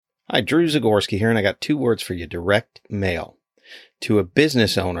Hi, Drew Zagorski here, and I got two words for you: direct mail. To a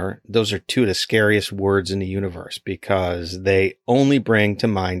business owner, those are two of the scariest words in the universe because they only bring to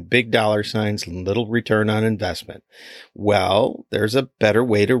mind big dollar signs and little return on investment. Well, there's a better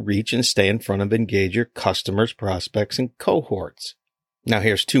way to reach and stay in front of engage your customers, prospects, and cohorts. Now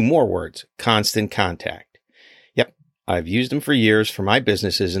here's two more words: constant contact. Yep, I've used them for years for my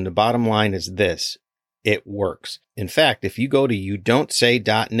businesses, and the bottom line is this: it works. In fact, if you go to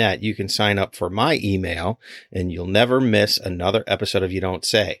youdon'tsay.net, you can sign up for my email and you'll never miss another episode of You Don't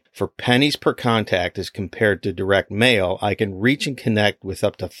Say. For pennies per contact as compared to direct mail, I can reach and connect with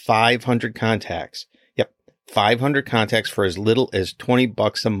up to 500 contacts. Yep, 500 contacts for as little as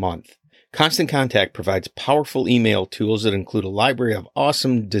 $20 a month. Constant Contact provides powerful email tools that include a library of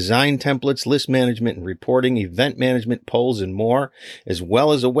awesome design templates, list management and reporting, event management, polls, and more, as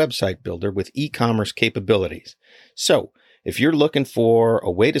well as a website builder with e-commerce capabilities. So, if you're looking for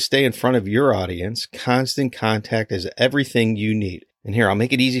a way to stay in front of your audience, Constant Contact is everything you need. And here, I'll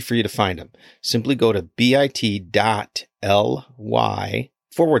make it easy for you to find them. Simply go to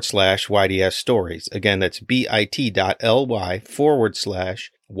bit.ly/YDS stories. Again, that's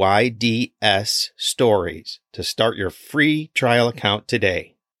bit.ly/YDS stories to start your free trial account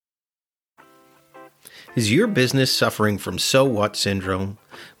today. Is your business suffering from so what syndrome?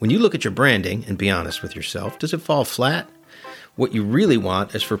 When you look at your branding, and be honest with yourself, does it fall flat? What you really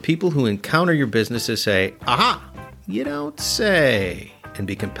want is for people who encounter your business to say, aha, you don't say, and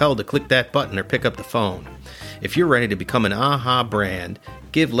be compelled to click that button or pick up the phone. If you're ready to become an aha brand,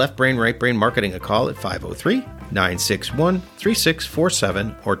 give Left Brain, Right Brain Marketing a call at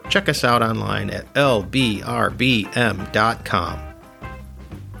 503-961-3647 or check us out online at lbrbm.com.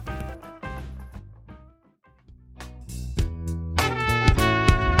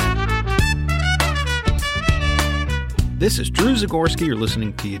 This is Drew Zagorski. You're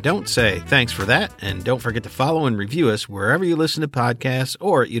listening to You Don't Say. Thanks for that. And don't forget to follow and review us wherever you listen to podcasts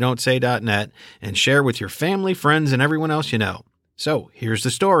or at youdon'tsay.net and share with your family, friends, and everyone else you know. So here's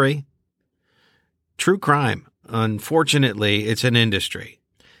the story. True crime. Unfortunately, it's an industry.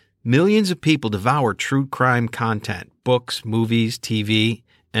 Millions of people devour true crime content, books, movies, TV,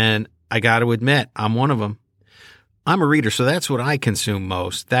 and I got to admit, I'm one of them. I'm a reader, so that's what I consume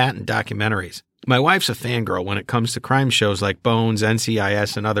most, that and documentaries. My wife's a fangirl when it comes to crime shows like Bones,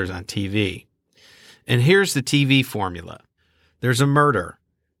 NCIS, and others on TV. And here's the TV formula. There's a murder.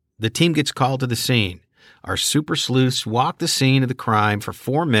 The team gets called to the scene. Our super sleuths walk the scene of the crime for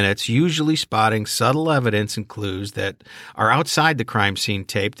 4 minutes, usually spotting subtle evidence and clues that are outside the crime scene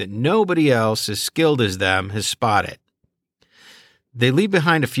tape that nobody else as skilled as them has spotted. They leave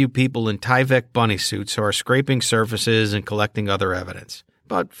behind a few people in Tyvek bunny suits who are scraping surfaces and collecting other evidence.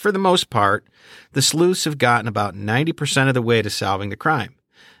 But for the most part, the sleuths have gotten about 90% of the way to solving the crime.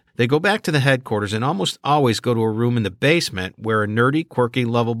 They go back to the headquarters and almost always go to a room in the basement where a nerdy, quirky,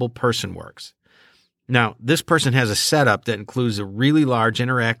 lovable person works. Now, this person has a setup that includes a really large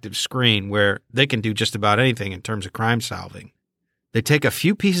interactive screen where they can do just about anything in terms of crime solving. They take a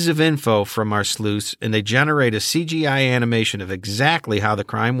few pieces of info from our sleuths and they generate a CGI animation of exactly how the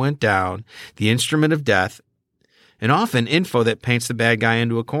crime went down, the instrument of death, and often info that paints the bad guy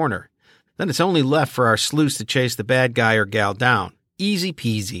into a corner. Then it's only left for our sleuths to chase the bad guy or gal down. Easy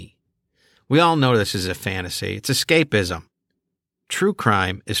peasy. We all know this is a fantasy. It's escapism. True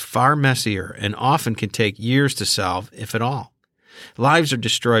crime is far messier and often can take years to solve, if at all. Lives are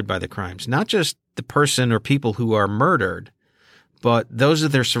destroyed by the crimes, not just the person or people who are murdered, but those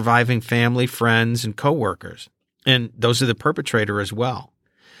of their surviving family, friends, and coworkers. And those of the perpetrator as well.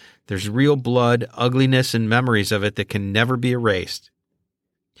 There's real blood, ugliness, and memories of it that can never be erased.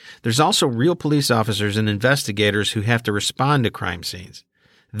 There's also real police officers and investigators who have to respond to crime scenes.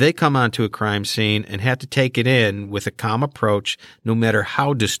 They come onto a crime scene and have to take it in with a calm approach, no matter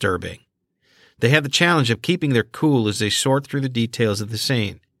how disturbing. They have the challenge of keeping their cool as they sort through the details of the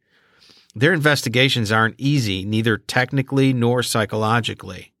scene. Their investigations aren't easy, neither technically nor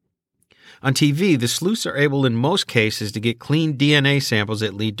psychologically. On TV, the sleuths are able in most cases to get clean DNA samples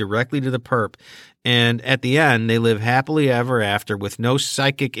that lead directly to the perp, and at the end, they live happily ever after with no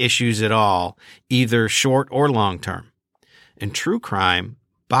psychic issues at all, either short or long term. In true crime,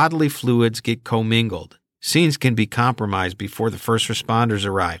 bodily fluids get commingled. Scenes can be compromised before the first responders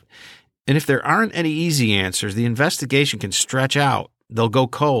arrive. And if there aren't any easy answers, the investigation can stretch out. They'll go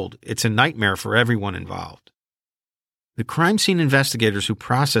cold. It's a nightmare for everyone involved. The crime scene investigators who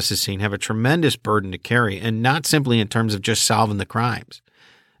process the scene have a tremendous burden to carry, and not simply in terms of just solving the crimes.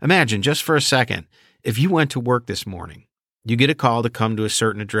 Imagine, just for a second, if you went to work this morning, you get a call to come to a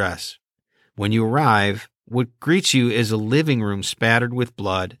certain address. When you arrive, what greets you is a living room spattered with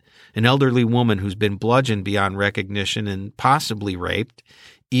blood, an elderly woman who's been bludgeoned beyond recognition and possibly raped,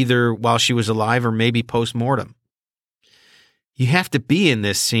 either while she was alive or maybe post-mortem. You have to be in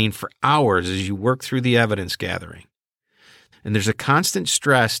this scene for hours as you work through the evidence gathering. And there's a constant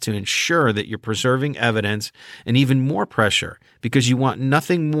stress to ensure that you're preserving evidence, and even more pressure because you want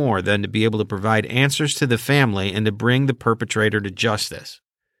nothing more than to be able to provide answers to the family and to bring the perpetrator to justice.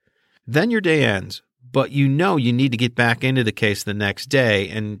 Then your day ends, but you know you need to get back into the case the next day,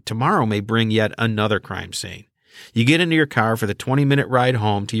 and tomorrow may bring yet another crime scene. You get into your car for the 20-minute ride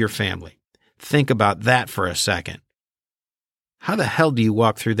home to your family. Think about that for a second. How the hell do you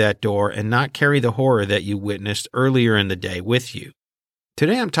walk through that door and not carry the horror that you witnessed earlier in the day with you?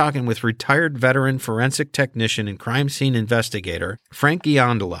 Today I'm talking with retired veteran forensic technician and crime scene investigator, Frank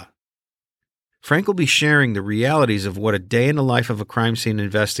Giondola. Frank will be sharing the realities of what a day in the life of a crime scene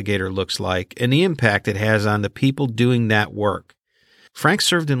investigator looks like and the impact it has on the people doing that work. Frank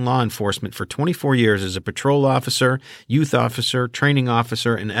served in law enforcement for 24 years as a patrol officer, youth officer, training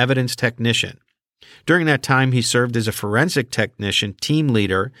officer, and evidence technician. During that time, he served as a forensic technician team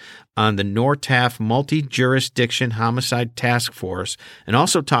leader on the NORTAF Multi-Jurisdiction Homicide Task Force and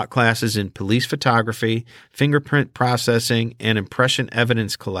also taught classes in police photography, fingerprint processing, and impression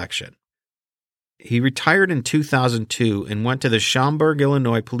evidence collection. He retired in 2002 and went to the Schaumburg,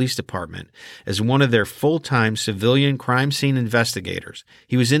 Illinois Police Department as one of their full-time civilian crime scene investigators.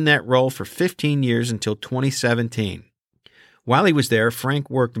 He was in that role for 15 years until 2017. While he was there,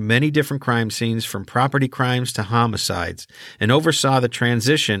 Frank worked many different crime scenes from property crimes to homicides and oversaw the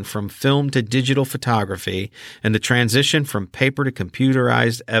transition from film to digital photography and the transition from paper to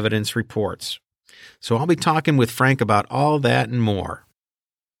computerized evidence reports. So I'll be talking with Frank about all that and more.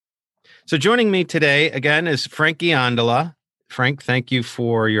 So joining me today, again, is Frank Giondola. Frank, thank you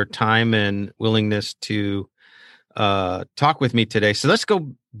for your time and willingness to talk with me today. So let's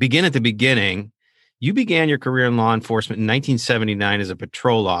go begin at the beginning. You began your career in law enforcement in 1979 as a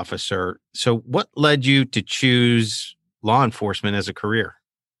patrol officer. So what led you to choose law enforcement as a career?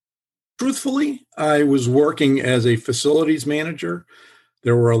 Truthfully, I was working as a facilities manager.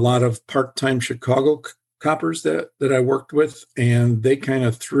 There were a lot of part-time Chicago coppers that I worked with, and they kind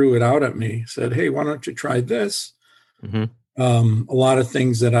of threw it out at me, said, hey, why don't you try this? Mm-hmm. A lot of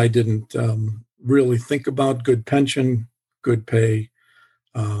things that I didn't really think about: good pension, good pay,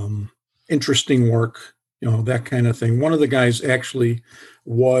 interesting work, that kind of thing. One of the guys actually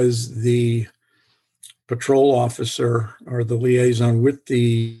was the patrol officer or the liaison with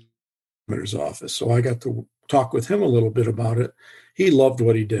the Commissioner's office. So I got to talk with him a little bit about it. He loved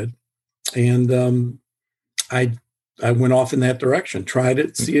what he did. And I went off in that direction, tried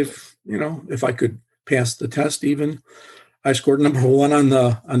it, see if I could pass the test even. I scored number one on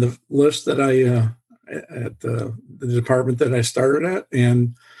the list that at the department that I started at,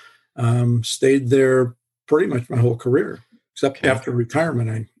 and stayed there pretty much my whole career, except after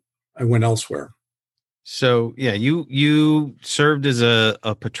retirement, I went elsewhere. So, yeah, you served as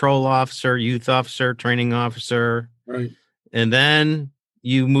a patrol officer, youth officer, training officer. Right. And then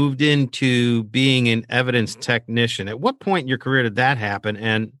you moved into being an evidence technician. At what point in your career did that happen?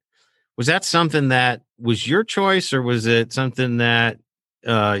 And was that something that was your choice, or was it something that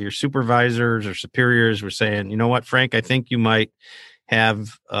your supervisors or superiors were saying, you know what, Frank, I think you might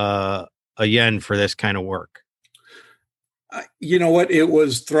have a yen for this kind of work? You know what? It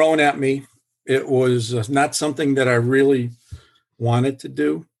was thrown at me. It was not something that I really wanted to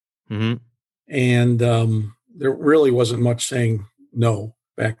do. Mm-hmm. And there really wasn't much saying no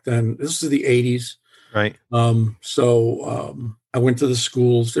back then. This is the 80s. Right. So I went to the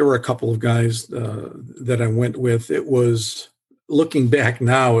schools. There were a couple of guys that I went with. It was, looking back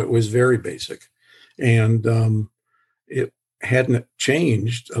now, it was very basic. And it hadn't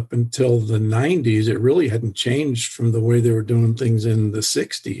changed up until the 90s. It really hadn't changed from the way they were doing things in the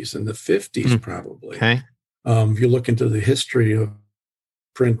 60s and the 50s, probably. Okay. If you look into the history of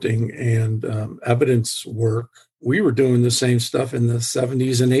printing and evidence work, we were doing the same stuff in the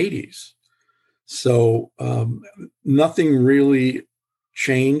 70s and 80s. So nothing really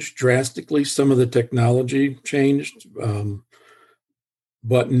changed drastically. Some of the technology changed,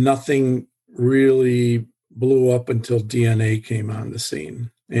 but nothing really blew up until DNA came on the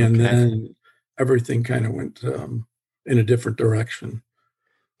scene. And then everything kind of went in a different direction.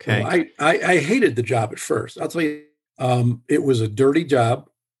 Okay. So I hated the job at first. I'll tell you, it was a dirty job.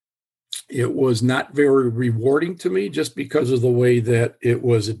 It was not very rewarding to me just because of the way that it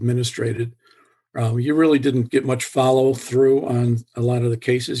was administrated. You really didn't get much follow through on a lot of the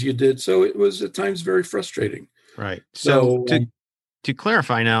cases you did. So it was at times very frustrating. Right. So to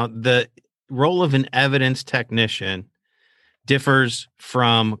clarify now, role of an evidence technician differs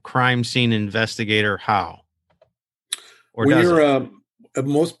from crime scene investigator? How? Or does it?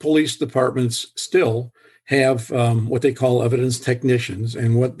 Most police departments still have what they call evidence technicians.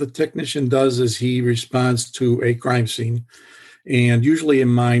 And what the technician does is he responds to a crime scene, and usually a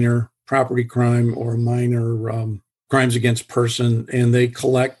minor property crime or minor crimes against person. And they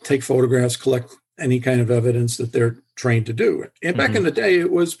take photographs, collect any kind of evidence that they're trained to do. And back in the day,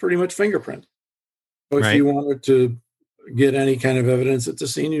 it was pretty much fingerprint. So if you wanted to get any kind of evidence at the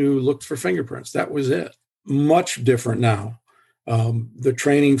scene, you looked for fingerprints. That was it. Much different now. The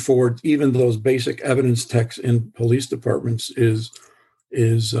training for even those basic evidence techs in police departments is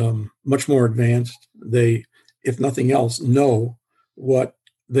much more advanced. They, if nothing else, know what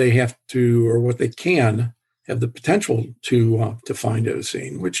they have to, or what they can have the potential to find at a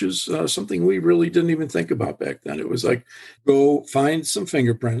scene, which is something we really didn't even think about back then. It was like, go find some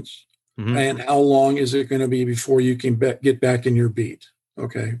fingerprints, and how long is it going to be before you can get back in your beat?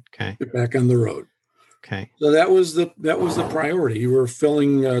 Okay. Get back on the road. Okay. So that was the priority. You were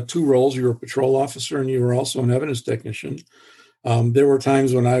filling two roles. You were a patrol officer, and you were also an evidence technician. There were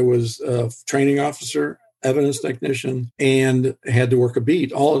times when I was a training officer, evidence technician, and had to work a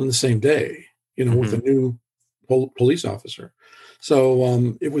beat all in the same day, with a new police officer.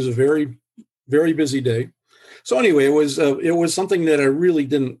 So it was a very, very busy day. So anyway, it was something that I really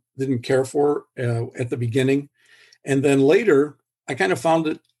didn't care for at the beginning. And then later, I kind of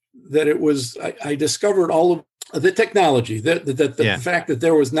found that it was, I discovered all of the technology, the fact that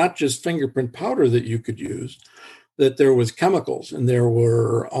there was not just fingerprint powder that you could use, that there was chemicals, and there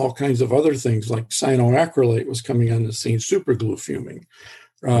were all kinds of other things like cyanoacrylate was coming on the scene, super glue fuming.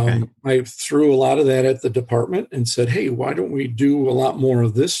 I threw a lot of that at the department and said, hey, why don't we do a lot more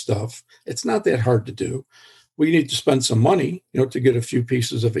of this stuff? It's not that hard to do. We need to spend some money, to get a few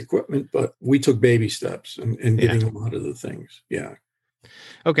pieces of equipment, but we took baby steps in getting a lot of the things. Yeah.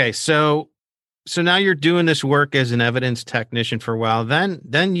 Okay. So now you're doing this work as an evidence technician for a while.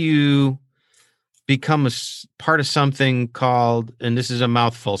 Then you become part of something called, and this is a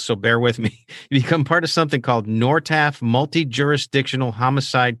mouthful, so bear with me. You become part of something called NORTAF, Multi-Jurisdictional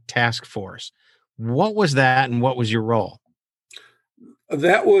Homicide Task Force. What was that, and what was your role?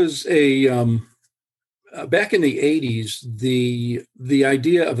 That was back in the 80s, the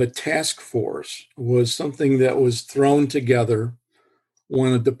idea of a task force was something that was thrown together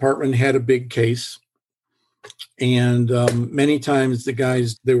when a department had a big case. And many times the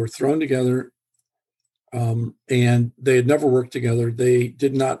guys, they were thrown together, and they had never worked together. They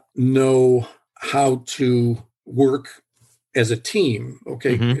did not know how to work as a team.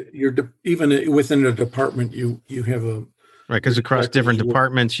 Okay. You're even within a department, you have a, right, because across different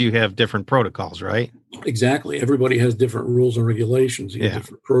departments, you have different protocols, right? Exactly. Everybody has different rules and regulations. You have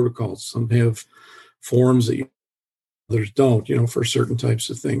different protocols. Some have forms that others don't, for certain types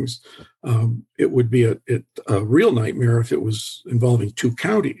of things. It would be a real nightmare if it was involving two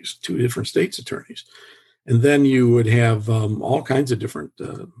counties, two different state's attorneys. And then you would have all kinds of different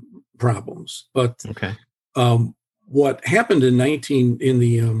problems. But what happened in the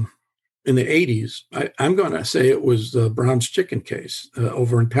 80s, I'm going to say it was the Brown's Chicken case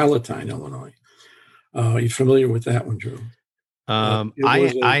over in Palatine, Illinois. You familiar with that one, Drew? I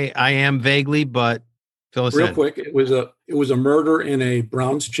am vaguely, but fill us in. Real quick, it was a murder in a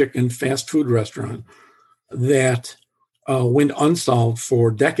Brown's Chicken fast food restaurant that went unsolved for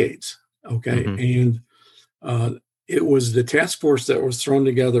decades. Okay, and it was the task force that was thrown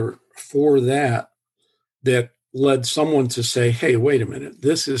together for that led someone to say, "Hey, wait a minute,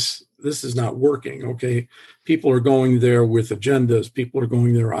 this is not working." Okay, people are going there with agendas. People are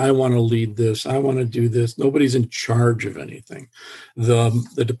going there. I want to lead this. I want to do this. Nobody's in charge of anything.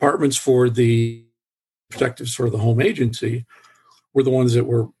 The departments for the detectives for the home agency were the ones that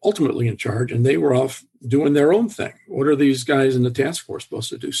were ultimately in charge, and they were off doing their own thing. What are these guys in the task force supposed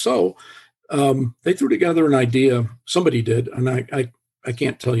to do? So they threw together an idea. Somebody did, and I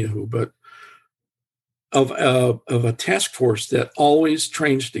can't tell you who, but of a task force that always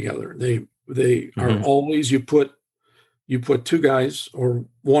trains together. They are always, you put two guys or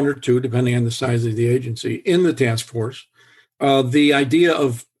one or two, depending on the size of the agency, in the task force. The idea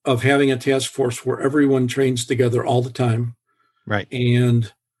of having a task force where everyone trains together all the time, right?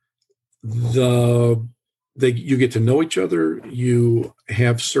 And you get to know each other. You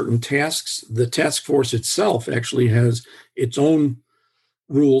have certain tasks. The task force itself actually has its own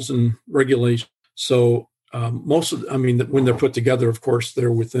rules and regulations. So when they're put together, of course,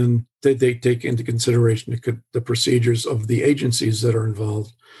 they take into consideration the procedures of the agencies that are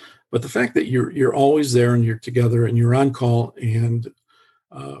involved. But the fact that you're always there and you're together and you're on call and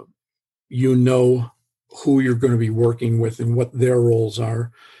you know who you're going to be working with and what their roles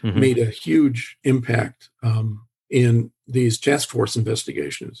are, made a huge impact in these task force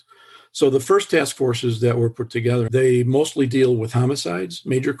investigations. So the first task forces that were put together, they mostly deal with homicides,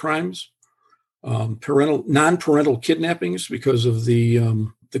 major crimes, non-parental kidnappings because of the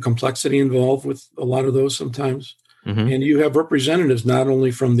complexity involved with a lot of those sometimes. And you have representatives not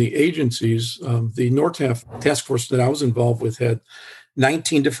only from the agencies. The NORTAF task force that I was involved with had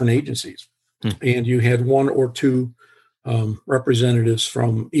 19 different agencies, and you had one or two representatives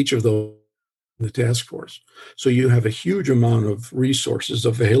from each of those in the task force. So you have a huge amount of resources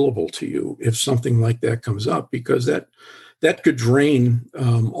available to you if something like that comes up, because that could drain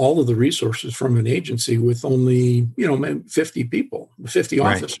all of the resources from an agency with only 50 people, 50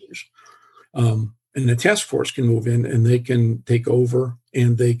 officers. And the task force can move in and they can take over,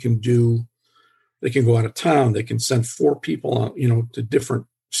 and they can go out of town. They can send 4 people out, to different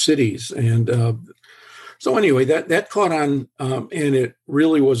cities. And so anyway, that caught on, and it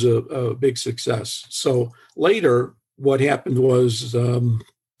really was a big success. So later, what happened was, and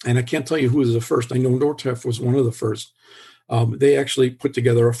I can't tell you who was the first. I know NORTAF was one of the first. They actually put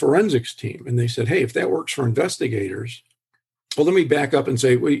together a forensics team, and they said, hey, if that works for investigators, well, let me back up and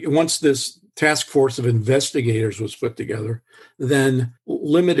say, once this task force of investigators was put together, then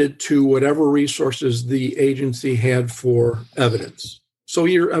limited to whatever resources the agency had for evidence. So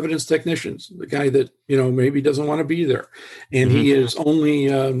your evidence technicians, the guy that, maybe doesn't want to be there, and he is only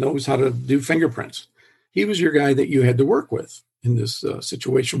knows how to do fingerprints. He was your guy that you had to work with in this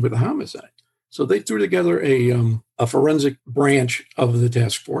situation with a homicide. So they threw together a forensic branch of the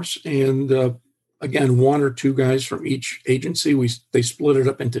task force, and again, 1 or 2 guys from each agency. They split it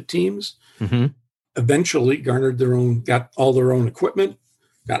up into teams. Eventually, got all their own equipment,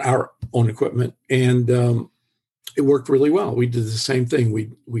 got our own equipment, and it worked really well. We did the same thing.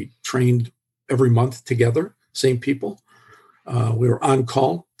 We trained every month together, same people. We were on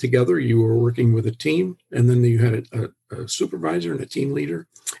call together. You were working with a team, and then you had a supervisor and a team leader,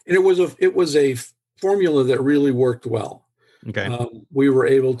 and it was a formula that really worked well. Okay, we were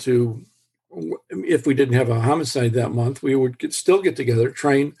able to. If we didn't have a homicide that month, we would still get together,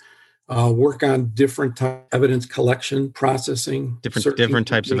 train, work on different evidence collection, processing, different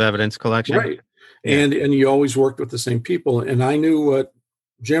types of evidence collection, right? Yeah. And you always worked with the same people. And I knew what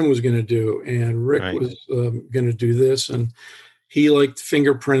Jim was going to do, and Rick was going to do this, and he liked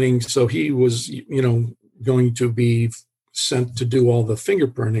fingerprinting, so he was, going to be sent to do all the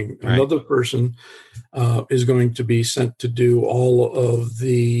fingerprinting. Right. Another person is going to be sent to do all of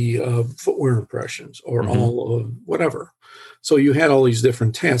the footwear impressions or all of whatever. So you had all these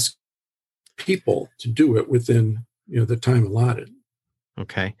different task people to do it within the time allotted.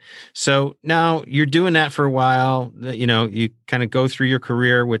 Okay. So now you're doing that for a while. You kind of go through your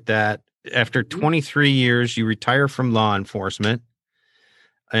career with that. After 23 years, you retire from law enforcement.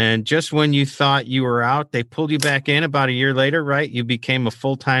 And just when you thought you were out, they pulled you back in about a year later, right? You became a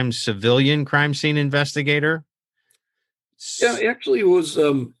full-time civilian crime scene investigator. Yeah, actually, it was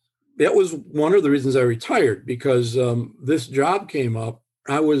that was one of the reasons I retired, because this job came up.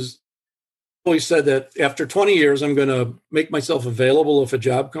 I always said that after 20 years, I'm going to make myself available if a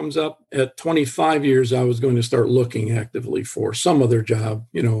job comes up. At 25 years, I was going to start looking actively for some other job,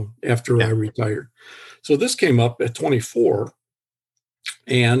 after I retired. So this came up at 24.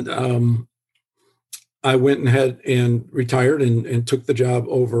 And I went and retired and took the job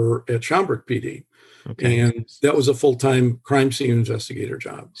over at Schaumburg PD. Okay. And that was a full-time crime scene investigator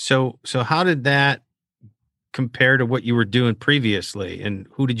job. So how did that compare to what you were doing previously, and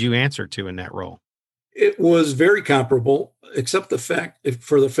who did you answer to in that role? It was very comparable, except the fact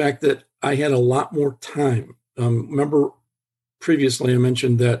that I had a lot more time. Remember previously I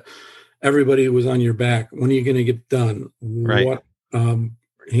mentioned that everybody was on your back. When are you going to get done? Right.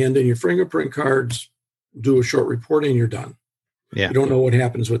 Hand in your fingerprint cards, do a short report, and you're done. Yeah. You don't know what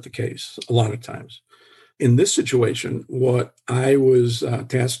happens with the case a lot of times. In this situation, what I was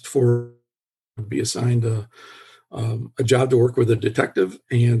tasked for would be assigned a job to work with a detective,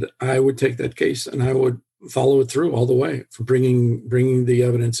 and I would take that case and I would follow it through all the way, from bringing the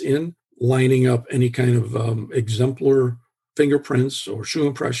evidence in, lining up any kind of exemplar fingerprints or shoe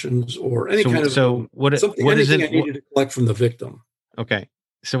impressions or any kind of anything I needed to collect from the victim. Okay.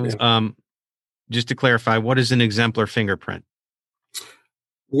 So, just to clarify, what is an exemplar fingerprint?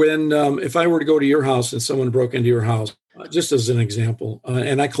 When, if I were to go to your house and someone broke into your house, just as an example,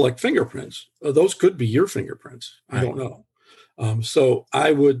 and I collect fingerprints, those could be your fingerprints. I don't know. So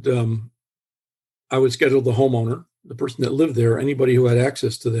I would schedule the homeowner, the person that lived there, anybody who had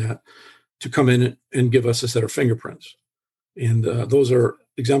access to that, to come in and give us a set of fingerprints. And those are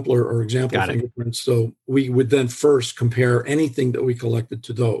exemplar or example Got it. fingerprints. So we would then first compare anything that we collected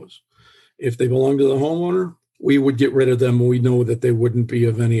to those. If they belong to the homeowner, we would get rid of them. We know that they wouldn't be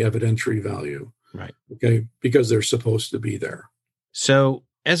of any evidentiary value. Right. Okay. Because they're supposed to be there. So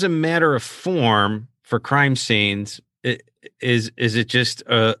as a matter of form for crime scenes, is it just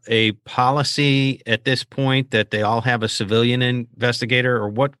a policy at this point that they all have a civilian investigator, or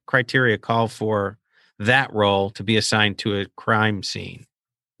what criteria call for that role to be assigned to a crime scene?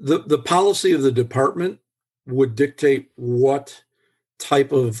 The policy of the department would dictate what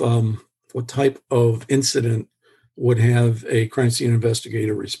type of incident would have a crime scene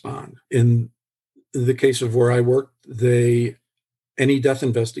investigator respond. In the case of where I worked, any death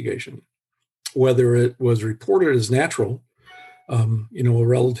investigation, whether it was reported as natural, a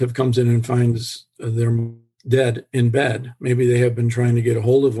relative comes in and finds they're dead in bed. Maybe they have been trying to get a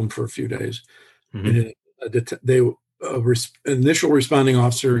hold of them for a few days. Mm-hmm. And initial responding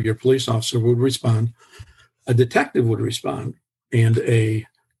officer, your police officer would respond, a detective would respond, and a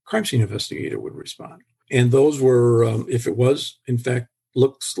crime scene investigator would respond. And those were, if it was, in fact,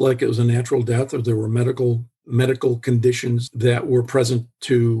 looks like it was a natural death, or there were medical conditions that were present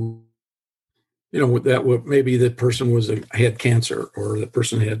to, that would, maybe the person had cancer, or the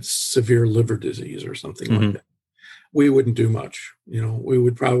person had severe liver disease or something like that. We wouldn't do much. We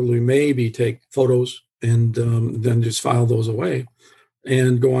would probably maybe take photos and then just file those away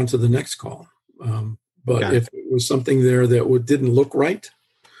and go on to the next call. But if it was something there that didn't look right,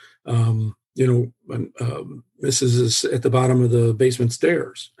 Mrs. is at the bottom of the basement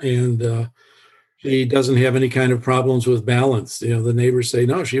stairs, and she doesn't have any kind of problems with balance. The neighbors say,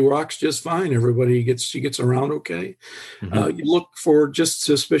 no, she walks just fine. She gets around okay. Mm-hmm. You look for just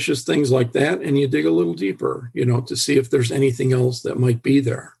suspicious things like that, and you dig a little deeper, to see if there's anything else that might be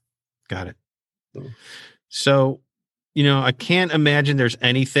there. Got it. So, I can't imagine there's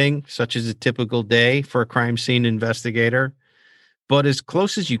anything such as a typical day for a crime scene investigator, but as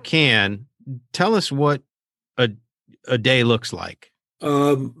close as you can, tell us what a day looks like.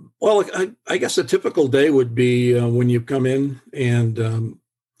 Well, I guess a typical day would be when you come in and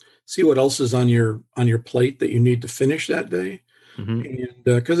see what else is on your plate that you need to finish that day. Mm-hmm. And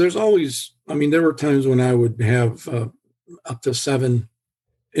because there's always, there were times when I would have up to 7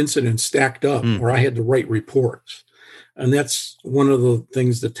 incidents stacked up where I had to write reports. And that's one of the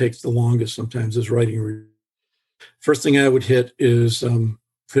things that takes the longest sometimes, is writing. First thing I would hit is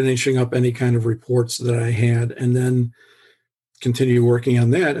finishing up any kind of reports that I had, and then continue working on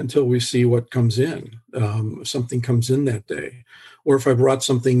that until we see what comes in. If something comes in that day, or if I brought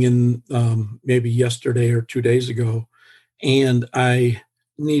something in maybe yesterday or 2 days ago, and I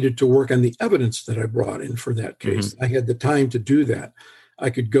needed to work on the evidence that I brought in for that case. Mm-hmm. I had the time to do that. I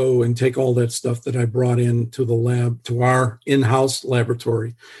could go and take all that stuff that I brought in to the lab, to our in-house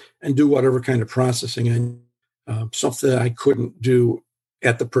laboratory, and do whatever kind of processing and something that I couldn't do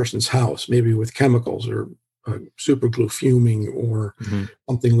at the person's house, maybe with chemicals or super glue fuming or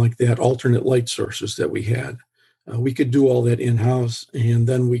something like that, alternate light sources that we had. We could do all that in-house, and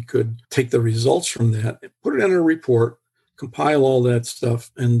then we could take the results from that, put it in a report, compile all that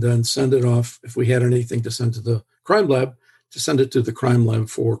stuff, and then send it off, if we had anything to send to the crime lab, to send it to the crime lab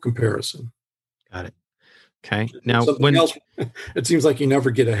for comparison. Got it. Okay. Now, it seems like you never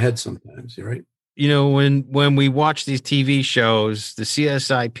get ahead sometimes, right? When we watch these TV shows, the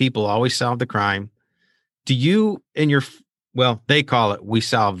CSI people always solve the crime. Do you and they call it, we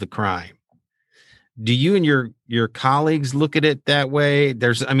solve the crime. Do you and your colleagues look at it that way?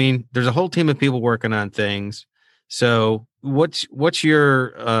 There's a whole team of people working on things. So what's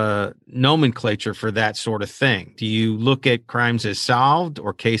your nomenclature for that sort of thing? Do you look at crimes as solved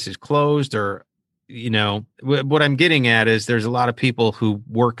or cases closed, or, what I'm getting at is there's a lot of people who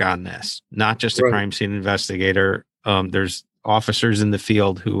work on this, not just a crime scene investigator. There's officers in the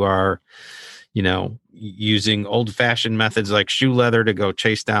field who are, using old fashioned methods like shoe leather to go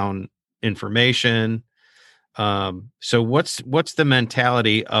chase down information. So what's the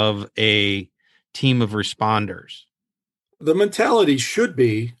mentality of a team of responders? The mentality should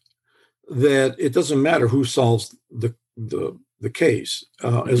be that it doesn't matter who solves the case,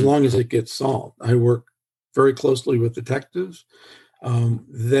 as long as it gets solved. I work very closely with detectives.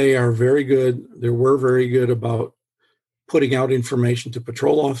 They are very good. They were very good about putting out information to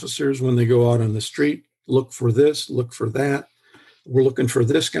patrol officers when they go out on the street. Look for this, look for that. We're looking for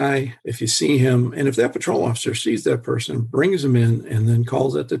this guy. If you see him, and if that patrol officer sees that person, brings him in, and then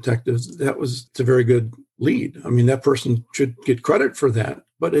calls that detective, it's a very good lead. That person should get credit for that,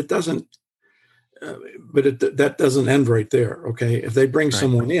 but it doesn't. That doesn't end right there. Okay, if they bring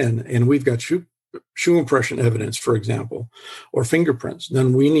someone in, and we've got shoe shoe impression evidence, for example, or fingerprints,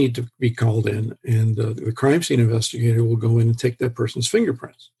 then we need to be called in, and the crime scene investigator will go in and take that person's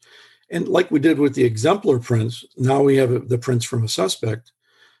fingerprints. And like we did with the exemplar prints, now we have the prints from a suspect,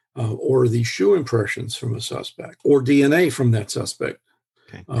 or the shoe impressions from a suspect, or DNA from that suspect.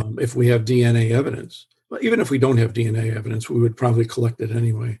 Okay. If we have DNA evidence. But even if we don't have DNA evidence, we would probably collect it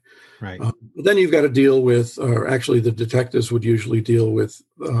anyway. Right. But then you've got to deal with, or actually the detectives would usually deal with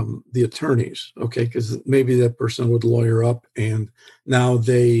the attorneys, okay? Because maybe that person would lawyer up, and now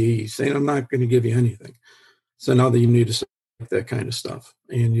they say, I'm not going to give you anything. So now that you need to say that kind of stuff.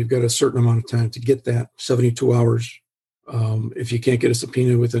 And you've got a certain amount of time to get that, 72 hours. If you can't get a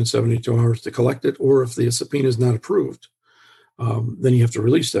subpoena within 72 hours to collect it, or if the subpoena is not approved, then you have to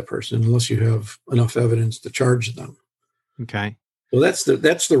release that person unless you have enough evidence to charge them. Okay. So that's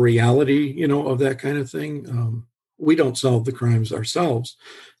the reality, of that kind of thing. We don't solve the crimes ourselves.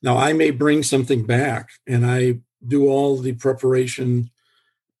 Now, I may bring something back and I do all the preparation.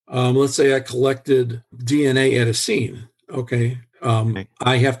 Let's say I collected DNA at a scene. Okay. Okay.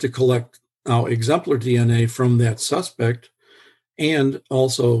 I have to collect now exemplar DNA from that suspect, and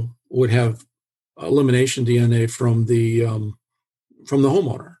also would have elimination DNA from the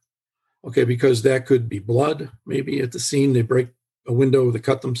homeowner. Okay, because that could be blood. Maybe at the scene they break a window, they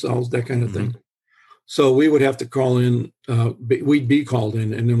cut themselves, that kind of thing. So we would have to call in. We'd be called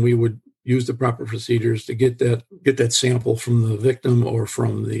in, and then we would use the proper procedures to get that sample from the victim, or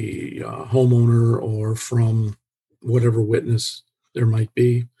from the homeowner, or from whatever witness there might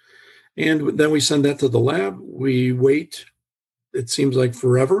be. And then we send that to the lab. We wait, it seems like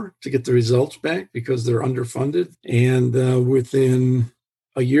forever, to get the results back because they're underfunded. And within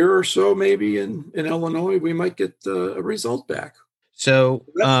a year or so, maybe in Illinois, we might get a result back. So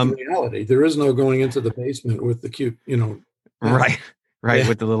that's the reality. There is no going into the basement with the cute, right, yeah,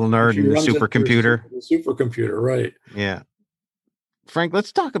 with the little nerd and the supercomputer. The supercomputer, right. Yeah. Frank,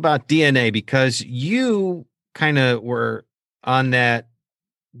 let's talk about DNA, because you kind of were on that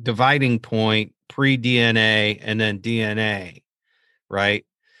dividing point, pre-DNA and then DNA, right?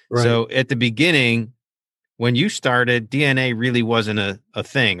 So at the beginning, when you started, DNA really wasn't a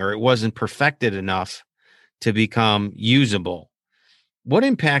thing, or it wasn't perfected enough to become usable. What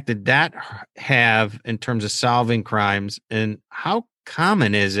impact did that have in terms of solving crimes, and how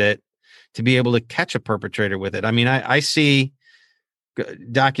common is it to be able to catch a perpetrator with it? I mean, I see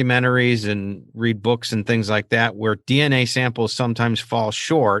documentaries and read books and things like that where DNA samples sometimes fall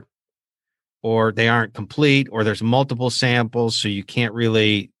short, or they aren't complete, or there's multiple samples, so you can't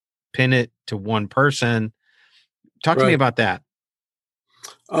really pin it to one person. Talk to me about that.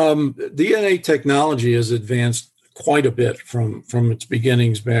 DNA technology has advanced quite a bit from its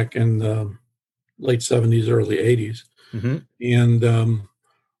beginnings back in the late 70s, early 80s. Mm-hmm. And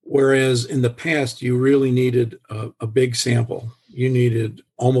whereas in the past, you really needed a big sample. You needed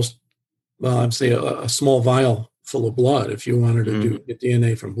almost, I'd say, a small vial full of blood if you wanted to get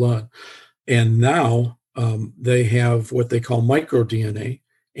DNA from blood. And now they have what they call microDNA,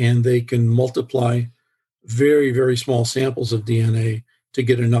 and they can multiply very, very small samples of DNA to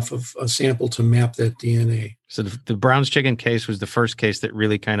get enough of a sample to map that DNA. So the Brown's chicken case was the first case that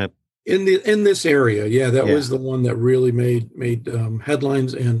really kind of in this area. Yeah, that was the one that really made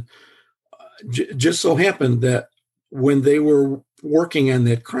headlines. And just so happened that when they were working on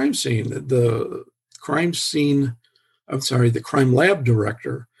that crime scene, the crime lab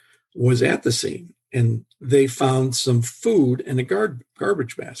director was at the scene, and they found some food in a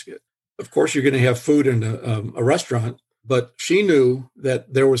garbage basket. Of course, you're going to have food in a restaurant, but she knew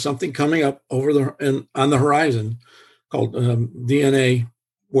that there was something coming up on the horizon called DNA,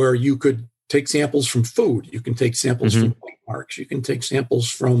 where you could take samples from food. You can take samples from bite marks. You can take samples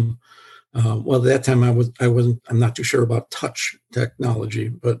from, at that time I'm not too sure about touch technology,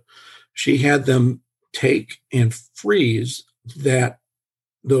 but she had them take and freeze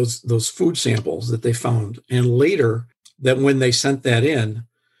those food samples that they found. And later, that when they sent that in,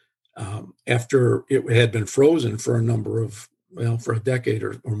 after it had been frozen for a decade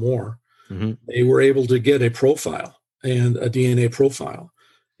or more, they were able to get a profile, and a DNA profile.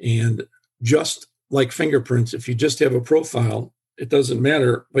 And just like fingerprints, if you just have a profile, it doesn't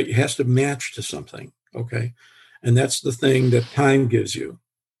matter, but it has to match to something. Okay. And that's the thing that time gives you,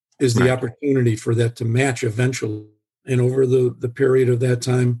 is the opportunity for that to match eventually. And over the period of that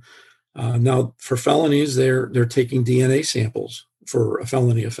time, now for felonies, they're taking DNA samples for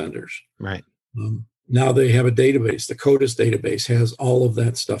felony offenders. Right. Now they have a database. The CODIS database has all of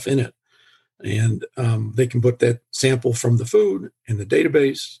that stuff in it. And they can put that sample from the food in the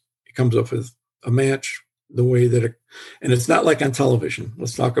database. It comes up with a match. the way that it, and it's not like on television.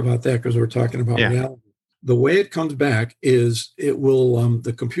 Let's talk about that because we're talking about Yeah. reality. The way it comes back is it will,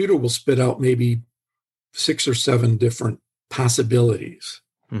 the computer will spit out maybe 6 or 7 different possibilities.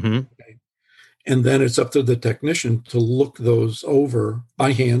 Mm-hmm. Okay? And then it's up to the technician to look those over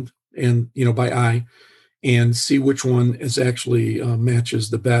by hand and, by eye and see which one is actually matches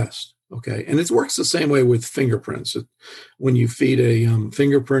the best. Okay. And it works the same way with fingerprints. When you feed a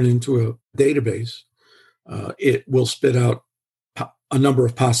fingerprint into a database, it will spit out a number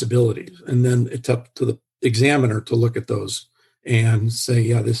of possibilities. And then it's up to the examiner to look at those and say,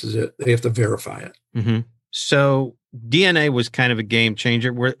 yeah, this is it. They have to verify it. Mm-hmm. So DNA was kind of a game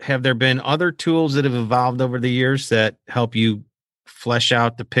changer. Have there been other tools that have evolved over the years that help you flesh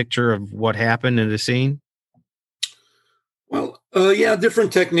out the picture of what happened in the scene? Well, yeah,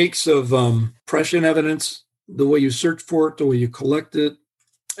 different techniques of impression evidence, the way you search for it, the way you collect it.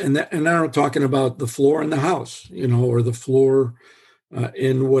 And now I'm talking about the floor in the house, or the floor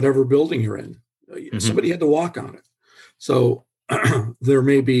in whatever building you're in. Mm-hmm. Somebody had to walk on it. So there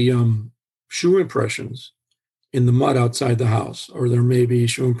may be shoe impressions in the mud outside the house, or there may be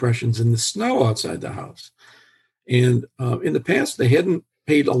shoe impressions in the snow outside the house. And in the past, they hadn't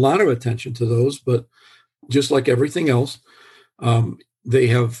paid a lot of attention to those, but just like everything else, they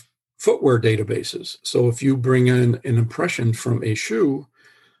have footwear databases. So if you bring in an impression from a shoe,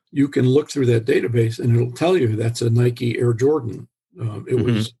 you can look through that database and it'll tell you that's a Nike Air Jordan. It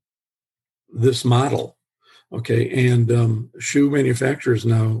was this model. Okay. And shoe manufacturers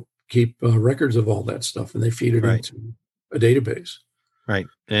now keep records of all that stuff and they feed it into a database. Right.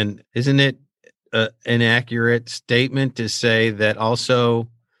 And isn't it an accurate statement to say that also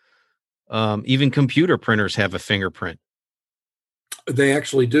even computer printers have a fingerprint? They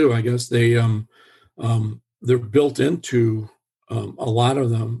actually do. I guess they're built into a lot of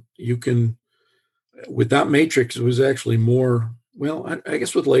them. You can, with that matrix, it was actually more, well, I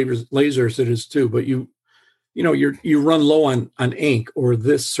guess with lasers it is too, but you run low on ink, or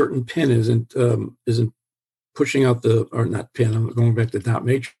this certain pin isn't pushing out or not pin, I'm going back to dot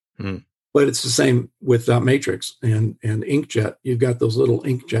matrix. But it's the same with dot matrix and inkjet. You've got those little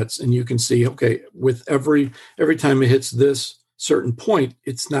inkjets and you can see, okay, with every time it hits this certain point,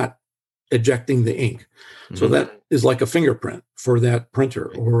 it's not ejecting the ink. Mm-hmm. So that is like a fingerprint for that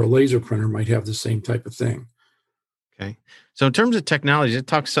printer, or a laser printer might have the same type of thing. Okay. So in terms of technology,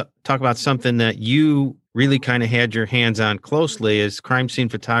 let's talk about something that you really kind of had your hands on closely, is crime scene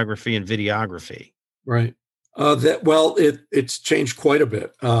photography and videography. Right. It's changed quite a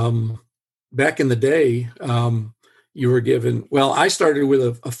bit. Back in the day, you were given, I started with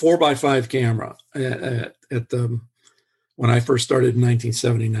a 4x5 camera when I first started in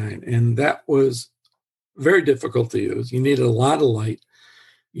 1979. And that was very difficult to use. You needed a lot of light.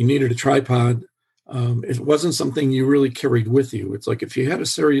 You needed a tripod. It wasn't something you really carried with you. It's like if you had a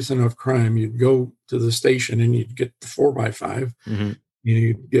serious enough crime, you'd go to the station and you'd get the 4x5. Mm-hmm.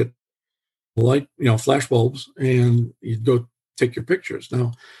 You'd get light, flash bulbs, and you'd go take your pictures.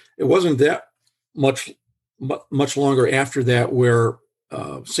 Now, it wasn't that much longer after that where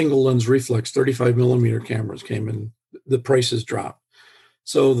single lens reflex 35 millimeter cameras came in. The prices dropped.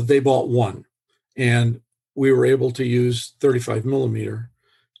 So they bought one, and we were able to use 35 millimeter,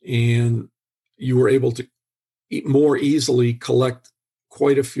 and you were able to more easily collect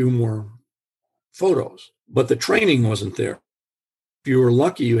quite a few more photos, but the training wasn't there. If you were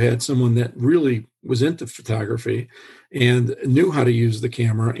lucky, you had someone that really was into photography and knew how to use the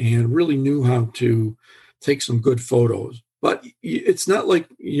camera and really knew how to take some good photos. But it's not like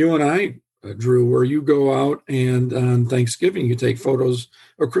you and I, Drew, where you go out and on Thanksgiving, you take photos,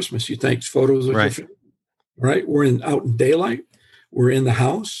 or Christmas, you take photos of your family, right? We're out in daylight. We're in the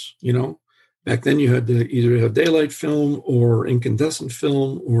house, Back then you had to either have daylight film or incandescent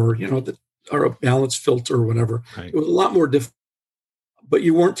film or, or a balanced filter or whatever. Right. It was a lot more difficult. But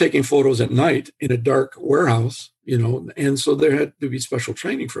you weren't taking photos at night in a dark warehouse, and so there had to be special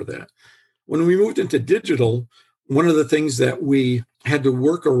training for that. When we moved into digital, one of the things that we had to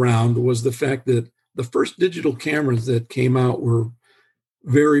work around was the fact that the first digital cameras that came out were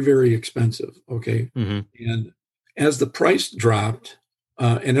very, very expensive. Okay. Mm-hmm. And as the price dropped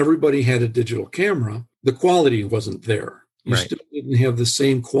and everybody had a digital camera, the quality wasn't there. You still didn't have the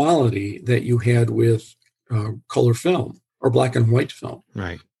same quality that you had with color film or black and white film.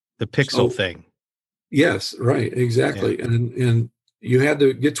 Right. The pixel thing. Yes, right. Exactly. Yeah. And you had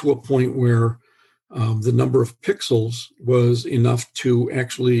to get to a point where the number of pixels was enough to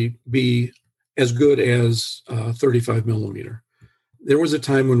actually be as good as 35 millimeter. There was a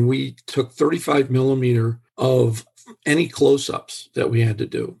time when we took 35 millimeter of any close-ups that we had to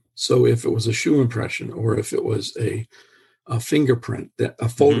do. So if it was a shoe impression or if it was a fingerprint, a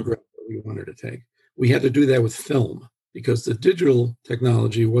photograph that we wanted to take, we had to do that with film because the digital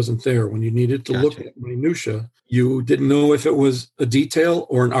technology wasn't there. When you needed to look at minutia, you didn't know if it was a detail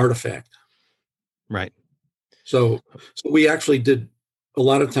or an artifact. Right. So we actually did, a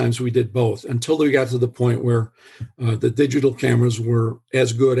lot of times we did both until we got to the point where the digital cameras were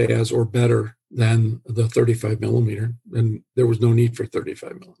as good as or better than the 35 millimeter. And there was no need for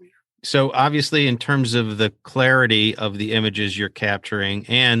 35 millimeter. So obviously, in terms of the clarity of the images you're capturing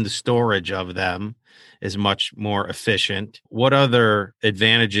and the storage of them is much more efficient. What other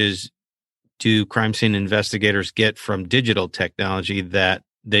advantages do crime scene investigators get from digital technology that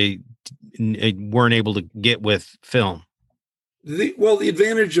they weren't able to get with film? The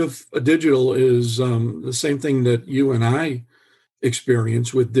advantage of a digital is the same thing that you and I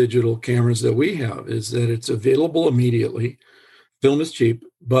experience with digital cameras that we have, is that it's available immediately. Film is cheap,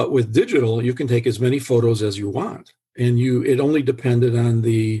 but with digital, you can take as many photos as you want, and it only depended on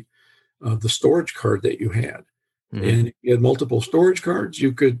the storage card that you had. Mm-hmm. And if you had multiple storage cards,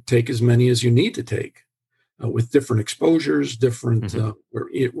 you could take as many as you need to take with different exposures, different.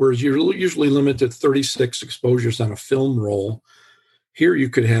 Whereas you're usually limited to 36 exposures on a film roll. Here you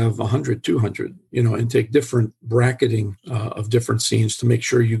could have 100, 200, and take different bracketing of different scenes to make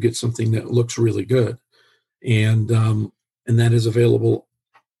sure you get something that looks really good. And that is available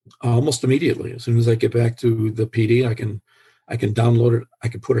almost immediately. As soon as I get back to the PD, I can download it. I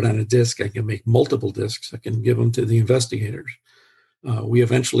can put it on a disk. I can make multiple disks. I can give them to the investigators. We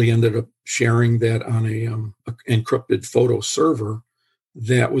eventually ended up sharing that on a encrypted photo server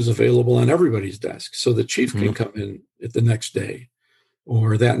that was available on everybody's desk. So the chief can come in at the next day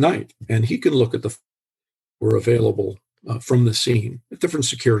or that night, and he can look at the were available from the scene at different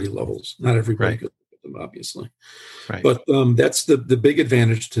security levels. Not everybody could look at them, obviously. Right. But that's the big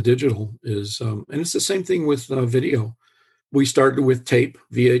advantage to digital is, and it's the same thing with video. We started with tape,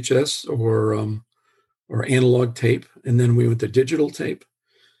 VHS or analog tape, and then we went to digital tape.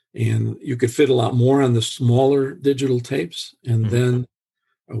 And you could fit a lot more on the smaller digital tapes. And then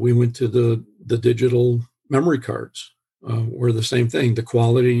we went to the digital memory cards, where the same thing. The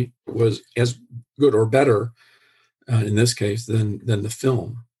quality was as good or better in this case than the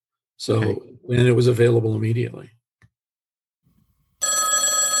film. So, and it was available immediately.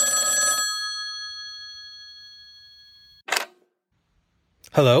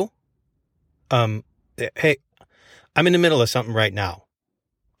 Hello? Hey, I'm in the middle of something right now.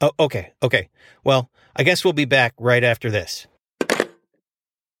 Oh, okay. Well, I guess we'll be back right after this.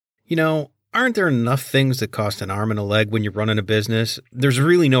 Aren't there enough things that cost an arm and a leg when you're running a business? There's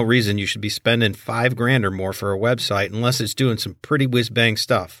really no reason you should be spending $5,000 or more for a website unless it's doing some pretty whiz-bang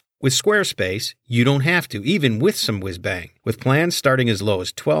stuff. With Squarespace, you don't have to, even with some whiz-bang. With plans starting as low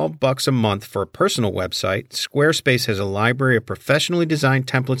as $12 a month for a personal website, Squarespace has a library of professionally designed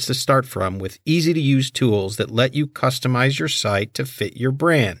templates to start from with easy-to-use tools that let you customize your site to fit your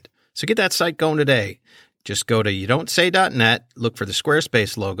brand. So get that site going today. Just go to youdon'tsay.net, look for the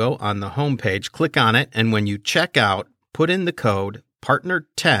Squarespace logo on the homepage, click on it, and when you check out, put in the code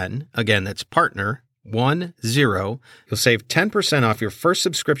PARTNER10, again, that's PARTNER, 10, you'll save 10% off your first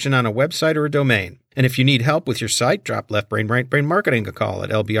subscription on a website or a domain. And if you need help with your site, drop Left Brain, Right Brain Marketing a call at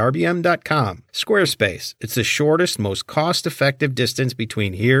lbrbm.com. Squarespace, it's the shortest, most cost-effective distance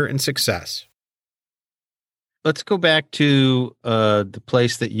between here and success. Let's go back to the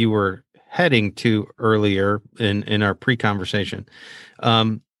place that you were heading to earlier in our pre-conversation.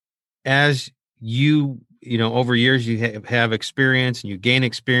 As you over years, you have experience and you gain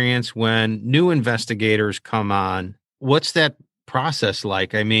experience when new investigators come on. What's that process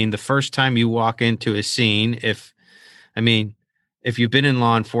like? I mean, the first time you walk into a scene, if you've been in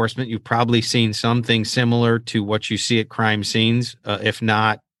law enforcement, you've probably seen something similar to what you see at crime scenes, if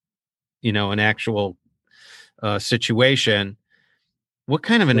not, an actual situation. What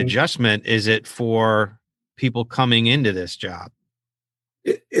kind of an adjustment is it for people coming into this job?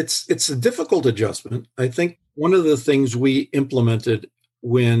 It's a difficult adjustment. I think one of the things we implemented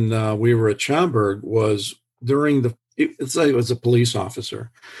when we were at Schaumburg was let's say it was a police officer.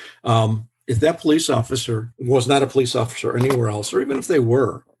 If that police officer was not a police officer anywhere else, or even if they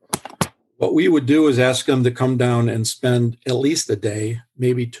were, what we would do is ask them to come down and spend at least a day,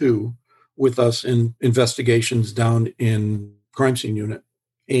 maybe two, with us in investigations down in crime scene unit.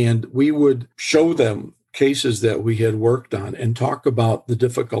 And we would show them cases that we had worked on and talk about the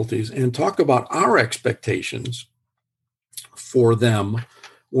difficulties and talk about our expectations for them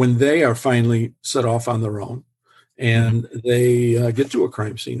when they are finally set off on their own and they get to a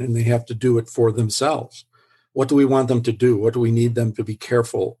crime scene and they have to do it for themselves. What do we want them to do? What do we need them to be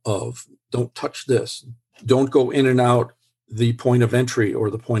careful of? Don't touch this. Don't go in and out the point of entry or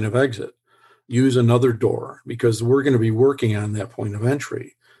the point of exit. Use another door, because we're going to be working on that point of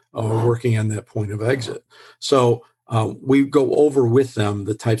entry or working on that point of exit. So we go over with them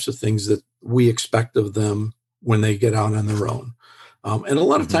the types of things that we expect of them when they get out on their own. And a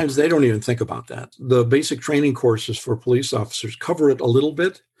lot of times they don't even think about that. The basic training courses for police officers cover it a little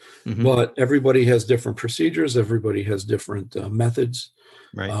bit, but everybody has different procedures. Everybody has different methods.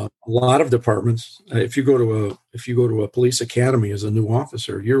 Right. A lot of departments, if you go to a police academy as a new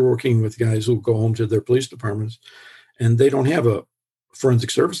officer, you're working with guys who go home to their police departments, and they don't have a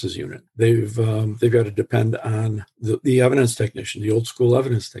forensic services unit. They've got to depend on the evidence technician, the old school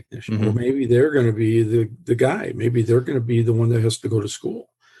evidence technician. Or maybe they're going to be the guy. Maybe they're going to be the one that has to go to school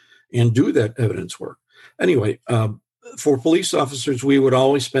and do that evidence work. Anyway, for police officers, we would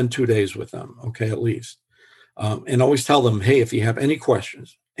always spend 2 days with them, at least. And always tell them, hey, if you have any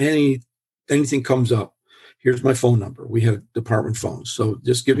questions, anything comes up, here's my phone number. We have department phones. So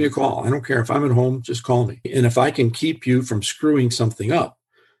just give me a call. I don't care if I'm at home, just call me. And if I can keep you from screwing something up,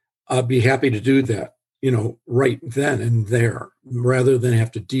 I'd be happy to do that, right then and there, rather than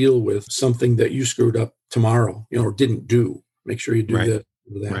have to deal with something that you screwed up tomorrow, or didn't do. Make sure you do that.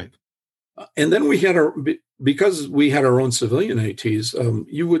 Right. And then because we had our own civilian ATs,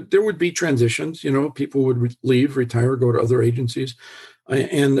 there would be transitions. People would leave, retire, go to other agencies,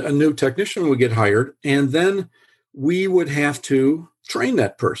 and a new technician would get hired, and then we would have to train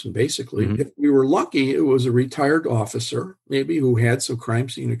that person. Basically, if we were lucky, it was a retired officer, maybe, who had some crime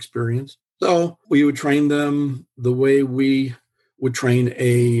scene experience. So we would train them the way we would train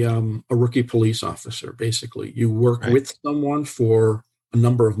a rookie police officer. Basically, you work with someone for a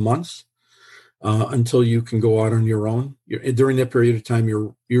number of months. Until you can go out on your own. During that period of time,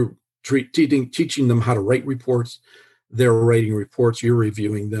 you're teaching them how to write reports. They're writing reports. You're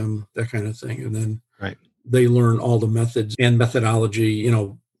reviewing them, that kind of thing, and then they learn all the methods and methodology.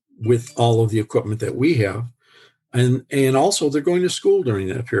 With all of the equipment that we have, and also they're going to school during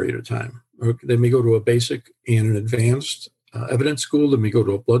that period of time. They may go to a basic and an advanced evidence school. They may go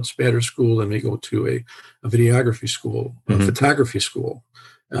to a blood spatter school. They may go to a videography school, a photography school.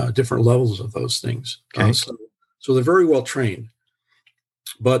 Different levels of those things. So they're very well trained,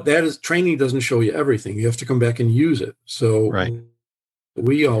 but training doesn't show you everything. You have to come back and use it. So what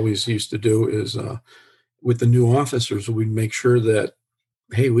we always used to do is with the new officers, we'd make sure that,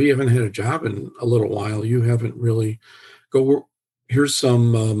 hey, we haven't had a job in a little while. You haven't really here's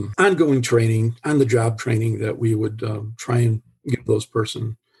some ongoing training, on the job training that we would try and give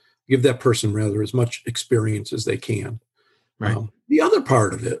that person as much experience as they can. Right. The other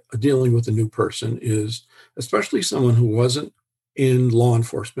part of it, dealing with a new person, is especially someone who wasn't in law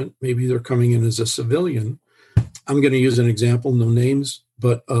enforcement. Maybe they're coming in as a civilian. I'm going to use an example, no names,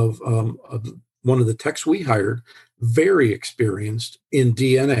 but of one of the techs we hired, very experienced in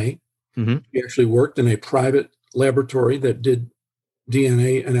DNA. He actually worked in a private laboratory that did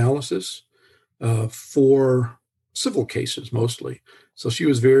DNA analysis for civil cases mostly. So she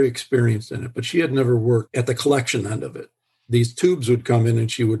was very experienced in it, but she had never worked at the collection end of it. These tubes would come in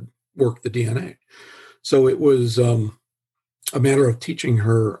and she would work the DNA. So it was a matter of teaching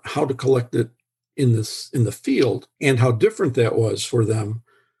her how to collect it in the field, and how different that was for them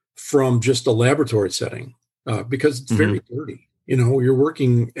from just a laboratory setting, because it's very dirty. You're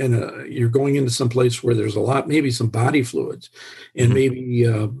working you're going into some place where there's a lot, maybe some body fluids, and maybe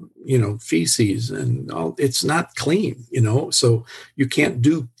feces, and all. It's not clean. So you can't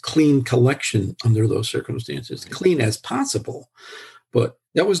do clean collection under those circumstances, clean as possible. But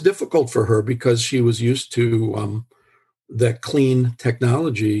that was difficult for her because she was used to that clean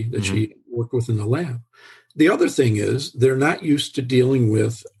technology that she worked with in the lab. The other thing is they're not used to dealing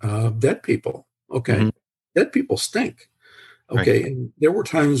with dead people. Dead people stink. And there were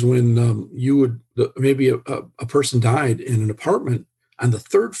times when maybe a person died in an apartment on the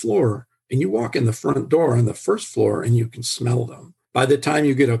third floor, and you walk in the front door on the first floor and you can smell them. By the time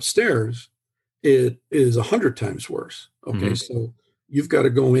you get upstairs, it is 100 times worse. So you've got to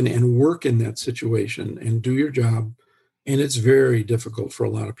go in and work in that situation and do your job. And it's very difficult for a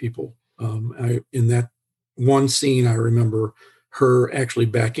lot of people. In that one scene, I remember her actually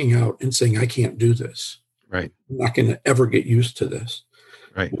backing out and saying, I can't do this. Right. I'm not going to ever get used to this.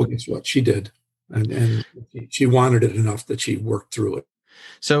 Right. Well, guess what? She did. And she wanted it enough that she worked through it.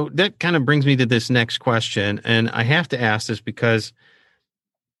 So that kind of brings me to this next question. And I have to ask this because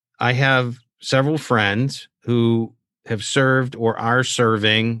I have several friends who have served or are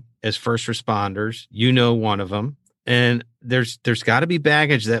serving as first responders. One of them. And there's got to be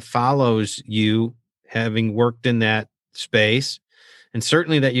baggage that follows you having worked in that space, and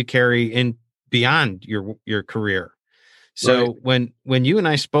certainly that you carry in beyond your career. So when you and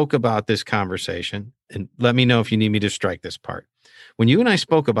I spoke about this conversation, and let me know if you need me to strike this part. When you and I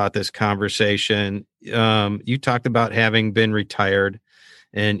spoke about this conversation, you talked about having been retired,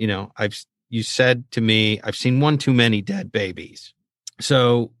 and you said to me, I've seen one too many dead babies.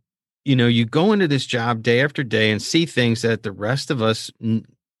 So, you go into this job day after day and see things that the rest of us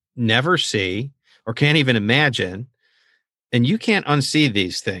never see or can't even imagine, and you can't unsee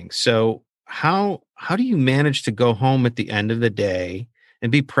these things. So how do you manage to go home at the end of the day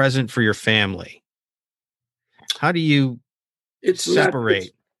and be present for your family? How do you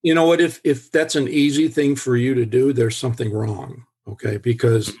separate? You know what? If that's an easy thing for you to do, there's something wrong. Okay,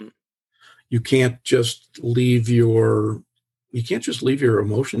 because you can't just leave your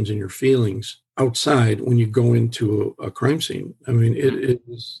emotions and your feelings outside when you go into a crime scene. I mean,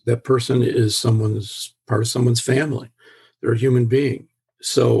 that person is part of someone's family. They're a human being.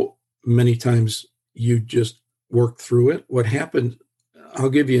 So many times you just work through it. What happened, I'll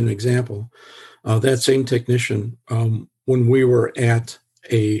give you an example. That same technician, when we were at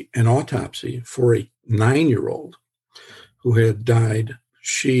an autopsy for a 9-year-old who had died,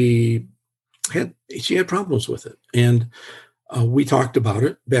 she had problems with it. And we talked about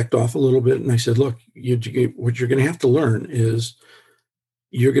it, backed off a little bit. And I said, look, what you're going to have to learn is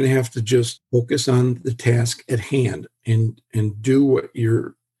you're going to have to just focus on the task at hand and do what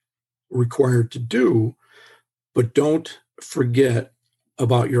you're required to do, but don't forget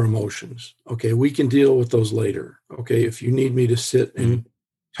about your emotions. Okay, we can deal with those later. Okay, if you need me to sit and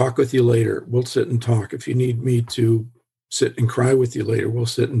talk with you later, we'll sit and talk. If you need me to sit and cry with you later, we'll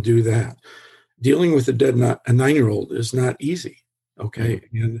sit and do that. Dealing with a 9-year-old is not easy. Okay,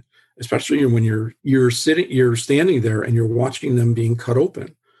 and especially when you're standing there and you're watching them being cut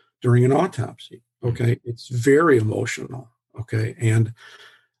open during an autopsy. Okay, it's very emotional. Okay, and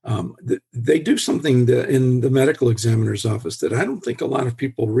they do something in the medical examiner's office that I don't think a lot of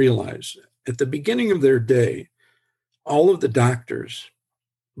people realize. At the beginning of their day, all of the doctors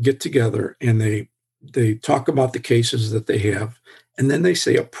get together and they talk about the cases that they have, and then they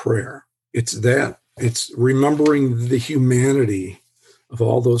say a prayer. It's remembering the humanity of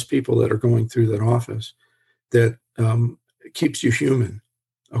all those people that are going through that office that keeps you human.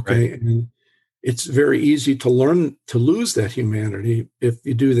 Okay. Right. And it's very easy to learn to lose that humanity if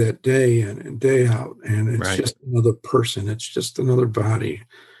you do that day in and day out. And it's just another person. It's just another body.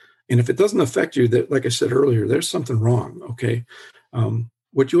 And if it doesn't affect you, that, like I said earlier, there's something wrong. Okay.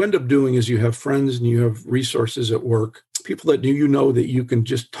 What you end up doing is you have friends and you have resources at work, people that that you can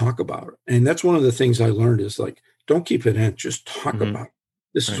just talk about. And that's one of the things I learned is like, don't keep it in, just talk about it.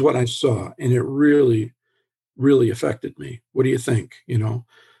 This is what I saw. And it really, really affected me. What do you think?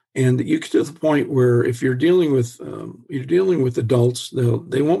 And you get to the point where if you're dealing with adults,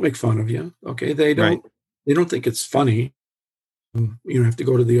 they won't make fun of you. Okay. They don't think it's funny. You have to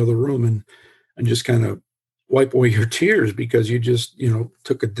go to the other room and just kind of wipe away your tears because you just,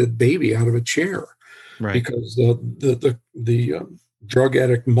 took a dead baby out of a chair. Right. Because the drug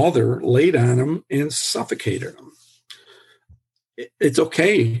addict mother laid on him and suffocated him. It's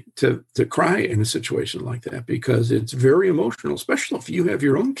okay to cry in a situation like that because it's very emotional, especially if you have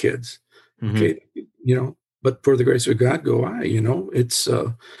your own kids. Okay, but for the grace of God, go I.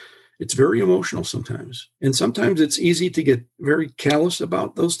 It's very emotional sometimes, and sometimes it's easy to get very callous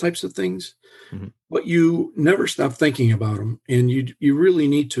about those types of things. But you never stop thinking about them, and you really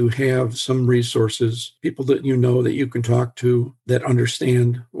need to have some resources, people that that you can talk to that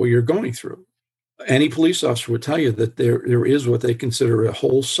understand what you're going through. Any police officer would tell you that there is what they consider a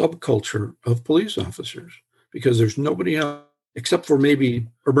whole subculture of police officers because there's nobody else except for maybe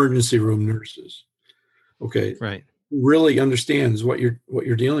emergency room nurses. Okay, right, who really understands what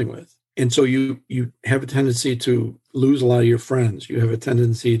you're dealing with. And so you have a tendency to lose a lot of your friends. You have a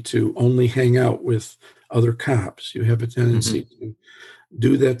tendency to only hang out with other cops. You have a tendency to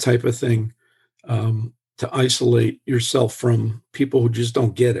do that type of thing, to isolate yourself from people who just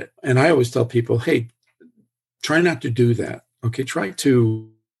don't get it. And I always tell people, hey, try not to do that. Okay, try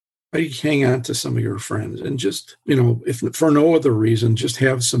to hang on to some of your friends and just, if for no other reason, just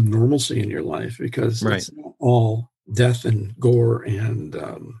have some normalcy in your life because it's not all death and gore and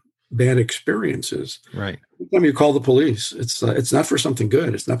bad experiences. Right. Every time you call the police, it's not for something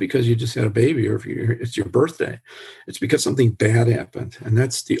good. It's not because you just had a baby or it's your birthday. It's because something bad happened, and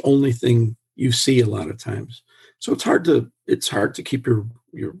that's the only thing you see a lot of times. So it's hard to keep your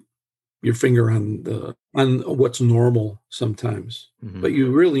finger on what's normal sometimes, but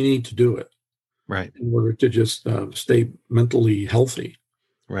you really need to do it, right, in order to just stay mentally healthy.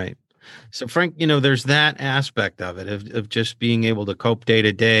 Right. So, Frank, there's that aspect of it, of just being able to cope day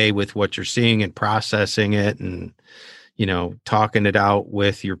to day with what you're seeing and processing it and, talking it out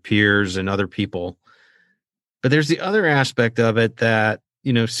with your peers and other people. But there's the other aspect of it that,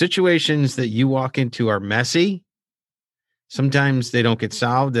 situations that you walk into are messy. Sometimes they don't get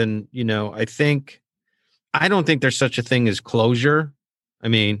solved. And, I don't think there's such a thing as closure. I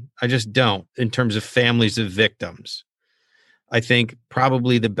mean, I just don't in terms of families of victims. I think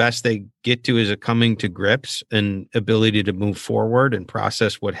probably the best they get to is a coming to grips and ability to move forward and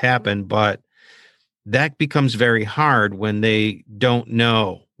process what happened. But that becomes very hard when they don't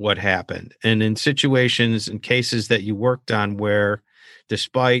know what happened. And in situations and cases that you worked on where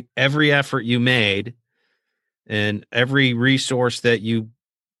despite every effort you made and every resource that you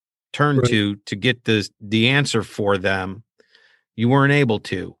turned Right. to get the answer for them, you weren't able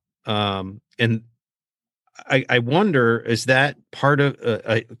to. And I wonder, is that part of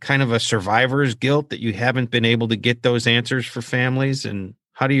a kind of a survivor's guilt that you haven't been able to get those answers for families? And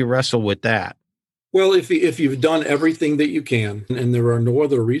how do you wrestle with that? Well, if you've done everything that you can and there are no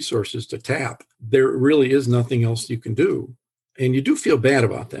other resources to tap, there really is nothing else you can do. And you do feel bad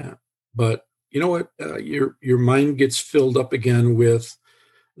about that. But you know what? Your mind gets filled up again with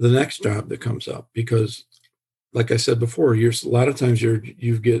the next job that comes up because, like I said before, a lot of times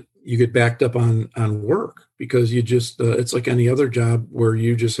you get backed up on work because you just it's like any other job where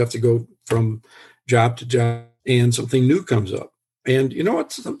you just have to go from job to job and something new comes up. And you know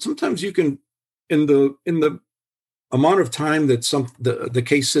what? Sometimes you can in the amount of time that the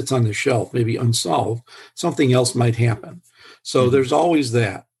case sits on the shelf, maybe unsolved, something else might happen. So there's always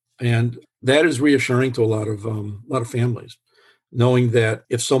that, and that is reassuring to a lot of families, knowing that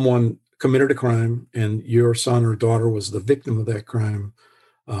if someone committed a crime and your son or daughter was the victim of that crime,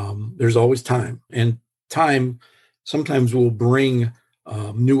 there's always time, and time sometimes will bring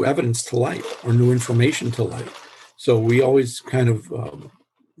new evidence to light or new information to light. So we always kind of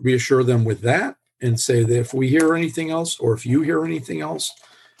reassure them with that and say that if we hear anything else or if you hear anything else,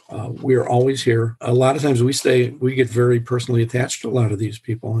 we are always here. A lot of times we get very personally attached to a lot of these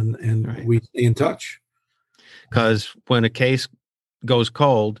people and Right. we stay in touch. Because when a case goes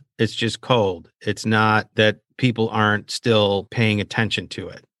cold, it's just cold. It's not that people aren't still paying attention to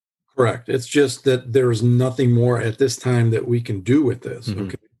it. Correct. It's just that there's nothing more at this time that we can do with this,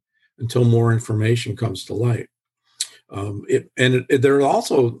 okay, until more information comes to light. There's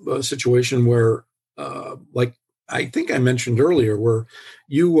also a situation where, like I think I mentioned earlier, where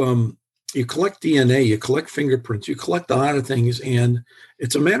you collect DNA, you collect fingerprints, you collect a lot of things, and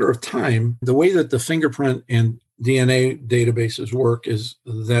it's a matter of time. The way that the fingerprint and DNA databases work is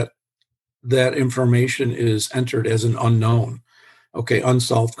that information is entered as an unknown, okay,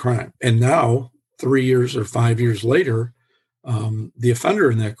 unsolved crime. And now, 3 years or 5 years later, the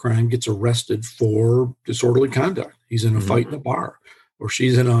offender in that crime gets arrested for disorderly conduct. He's in a fight in a bar, or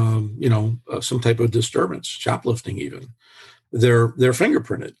she's in some type of disturbance, shoplifting even. They're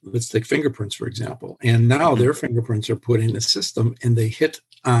fingerprinted. Let's take fingerprints, for example. And now their fingerprints are put in the system and they hit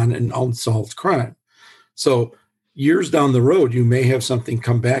on an unsolved crime. So years down the road, you may have something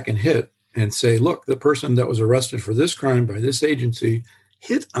come back and hit and say, look, the person that was arrested for this crime by this agency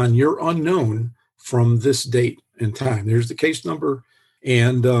hit on your unknown from this date and time. There's the case number.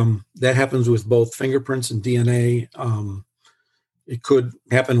 And that happens with both fingerprints and DNA. It could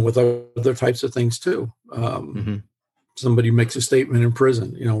happen with other types of things too. Somebody makes a statement in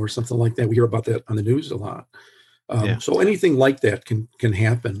prison, or something like that. We hear about that on the news a lot. So anything like that can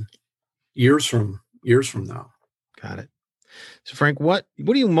happen years from now. Got it. So Frank, what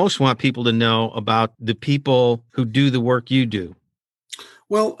do you most want people to know about the people who do the work you do?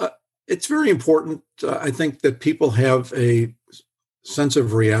 Well, it's very important. I think that people have a sense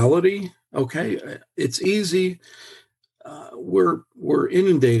of reality. Okay, it's easy. We're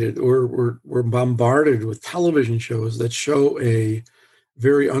inundated, or we're bombarded with television shows that show a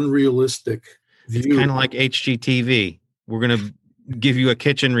very unrealistic view. It's kind of like HGTV. We're going to give you a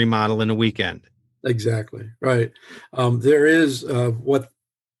kitchen remodel in a weekend. Exactly right. There is what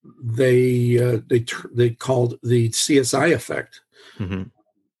they called the CSI effect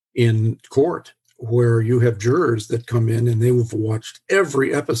in court, where you have jurors that come in and they have watched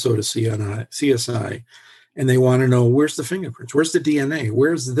every episode of CSI, and they want to know, where's the fingerprints, where's the DNA,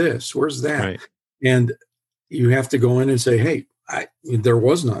 where's this, where's that, right. And you have to go in and say, hey, there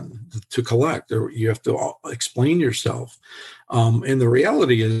was none to collect, or you have to explain yourself. And the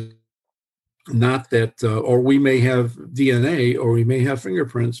reality is not that, or we may have DNA or we may have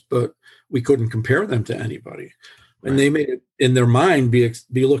fingerprints, but we couldn't compare them to anybody. And they made it in their mind be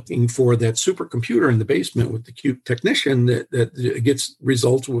looking for that supercomputer in the basement with the cute technician that gets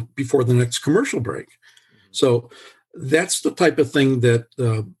results before the next commercial break. So that's the type of thing that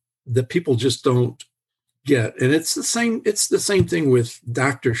that people just don't get. And it's the same thing with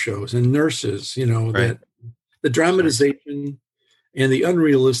doctor shows and nurses, that the dramatization and the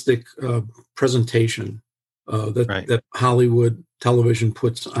unrealistic presentation that Hollywood television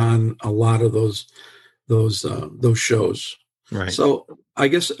puts on a lot of those shows. Right. So I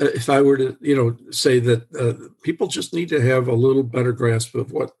guess if I were to, say that people just need to have a little better grasp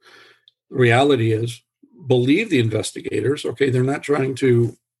of what reality is, believe the investigators. Okay, they're not trying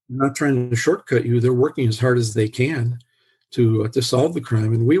to shortcut you. They're working as hard as they can to solve the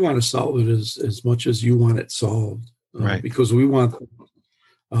crime, and we want to solve it as much as you want it solved. Because we want.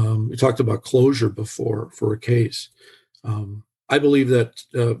 We talked about closure before for a case. I believe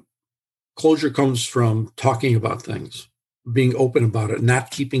that closure comes from talking about things, being open about it,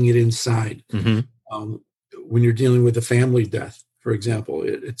 not keeping it inside. Mm-hmm. When you're dealing with a family death, for example,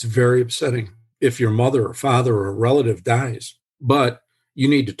 it's very upsetting if your mother or father or a relative dies, but you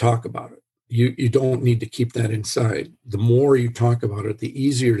need to talk about it. You don't need to keep that inside. The more you talk about it, the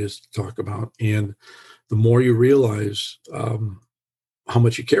easier it is to talk about, and the more you realize how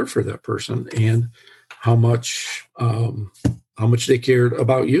much you care for that person and how much they cared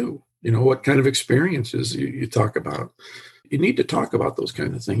about you. What kind of experiences you talk about. You need to talk about those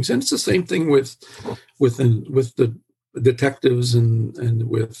kind of things, and it's the same thing with the detectives and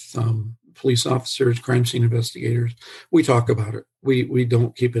with police officers, crime scene investigators. We talk about it. We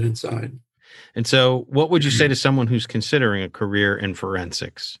don't keep it inside. And so, what would you say to someone who's considering a career in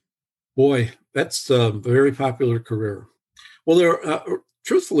forensics? Boy, that's a very popular career. Well,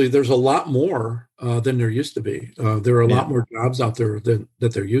 truthfully, there's a lot more than there used to be. There are a lot more jobs out there that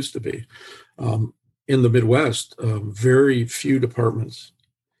there used to be. In the Midwest, very few departments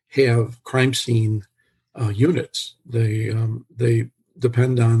have crime scene units. They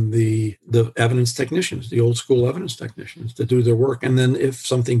depend on the evidence technicians, the old school evidence technicians, to do their work. And then if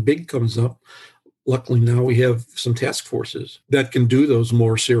something big comes up, luckily now we have some task forces that can do those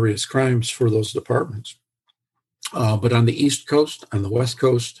more serious crimes for those departments. But on the East Coast, on the West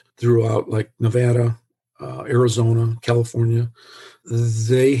Coast, throughout like Nevada, Arizona, California,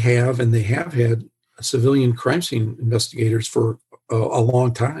 they have had civilian crime scene investigators for a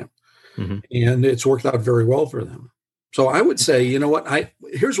long time. Mm-hmm. And it's worked out very well for them. So I would say,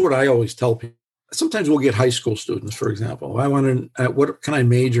 here's what I always tell people. Sometimes we'll get high school students, for example. What can I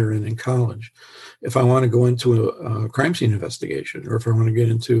major in college? If I want to go into a crime scene investigation, or if I want to get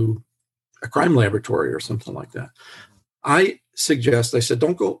into a crime laboratory or something like that, I said,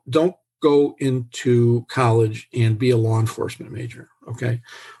 don't go into college and be a law enforcement major. Okay.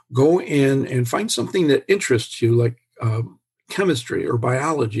 Go in and find something that interests you, like chemistry or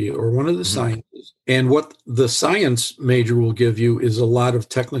biology or one of the sciences. And what the science major will give you is a lot of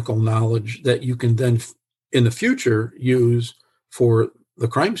technical knowledge that you can then in the future use for the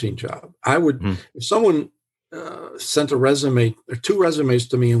crime scene job. I would, if someone sent a resume or two resumes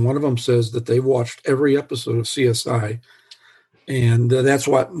to me, and one of them says that they've watched every episode of CSI, and that's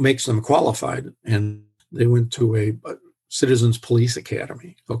what makes them qualified. And they went to a Citizens Police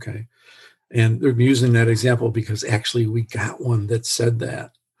Academy. Okay. And they're using that example because actually we got one that said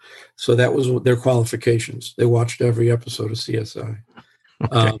that. So that was their qualifications. They watched every episode of CSI.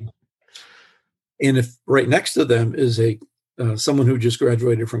 Okay. And if right next to them is someone who just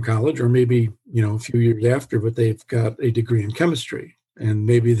graduated from college, or maybe, a few years after, but they've got a degree in chemistry, and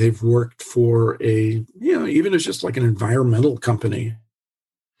maybe they've worked for even as just like an environmental company,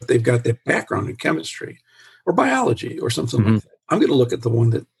 they've got that background in chemistry or biology or something like that. I'm going to look at the one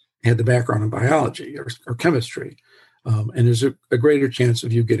that had the background in biology or chemistry. And there's a greater chance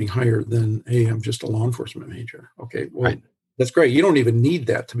of you getting hired than, hey, I'm just a law enforcement major. Okay, well, That's great. You don't even need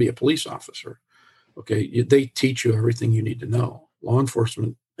that to be a police officer. Okay, they teach you everything you need to know. Law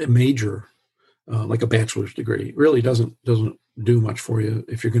enforcement, a major, like a bachelor's degree, really doesn't do much for you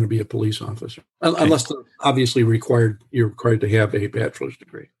if you're going to be a police officer, unless they're obviously you're required to have a bachelor's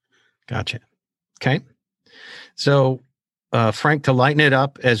degree. Gotcha. Okay. So, Frank, to lighten it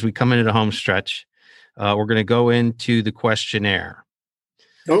up as we come into the home stretch, we're going to go into the questionnaire.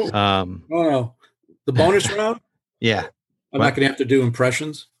 No. The bonus round? Yeah. I'm not going to have to do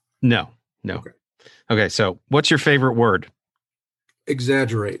impressions? No. Okay. So what's your favorite word?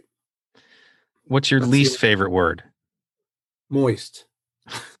 Exaggerate. What's your least favorite word? Moist.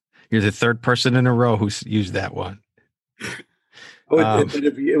 You're the third person in a row who's used that one.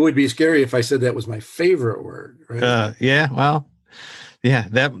 It would be scary if I said that was my favorite word, right?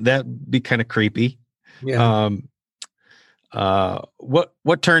 That'd be kind of creepy. Yeah.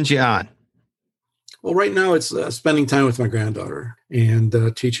 What turns you on? Well, right now it's spending time with my granddaughter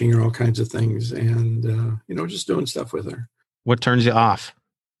and teaching her all kinds of things and, just doing stuff with her. What turns you off?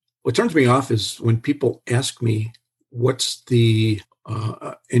 What turns me off is when people ask me what's the,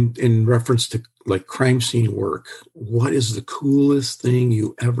 in reference to like crime scene work, what is the coolest thing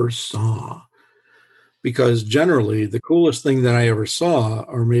you ever saw? Because generally the coolest thing that I ever saw,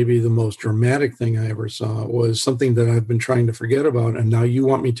 or maybe the most dramatic thing I ever saw, was something that I've been trying to forget about. And now you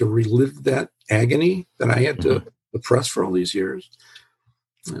want me to relive that agony that I had to suppress for all these years?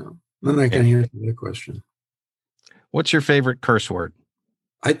 No, then I can't answer that question. What's your favorite curse word?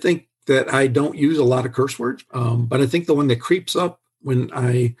 I think that I don't use a lot of curse words, but I think the one that creeps up when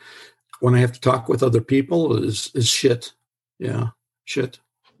I have to talk with other people is shit. Yeah, shit.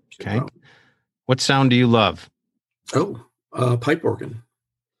 Okay. What sound do you love? Oh, pipe organ.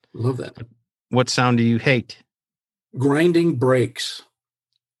 Love that. What sound do you hate? Grinding brakes.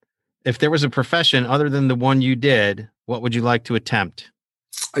 If there was a profession other than the one you did, what would you like to attempt?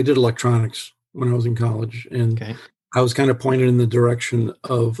 I did electronics when I was in college, and I was kind of pointed in the direction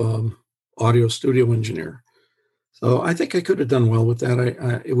of audio studio engineer. So I think I could have done well with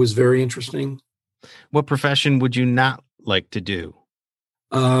that. It was very interesting. What profession would you not like to do?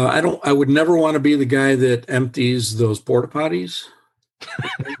 I would never want to be the guy that empties those porta potties.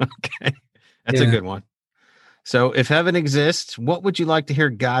 Okay. That's a good one. So if heaven exists, what would you like to hear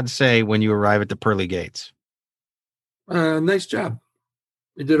God say when you arrive at the pearly gates? Nice job.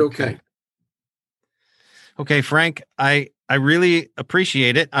 You did okay. Okay, Frank, I really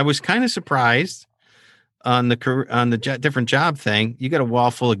appreciate it. I was kind of surprised on the different job thing. You got a wall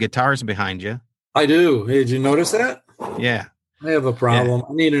full of guitars behind you. I do. Hey, did you notice that? Yeah. I have a problem. Yeah.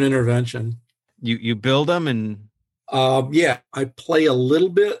 I need an intervention. You build them and I play a little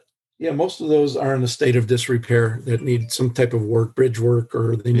bit. Yeah, most of those are in a state of disrepair that need some type of work, bridge work,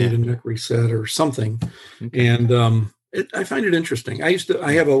 or they need a neck reset or something. Okay. And I find it interesting. I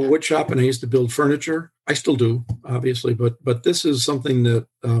have a wood shop and I used to build furniture. I still do, obviously, but this is something that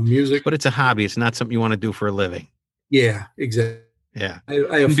music. But it's a hobby. It's not something you want to do for a living. Yeah, exactly. Yeah,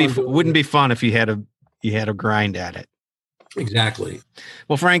 wouldn't be fun if you had a grind at it. Exactly.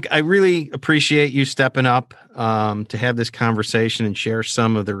 Well, Frank, I really appreciate you stepping up to have this conversation and share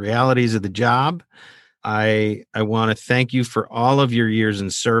some of the realities of the job. I want to thank you for all of your years in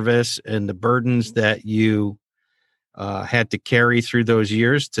service and the burdens that you had to carry through those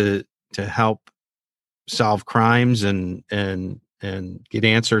years to help solve crimes and get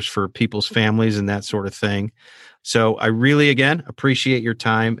answers for people's families and that sort of thing. So I really, again, appreciate your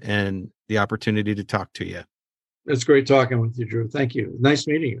time and the opportunity to talk to you. It's great talking with you, Drew. Thank you. Nice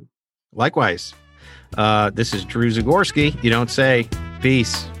meeting you. Likewise. This is Drew Zagorski. You don't say.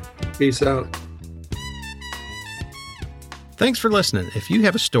 Peace. Peace out. Thanks for listening. If you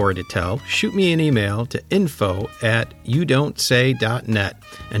have a story to tell, shoot me an email to info@youdon'tsay.net.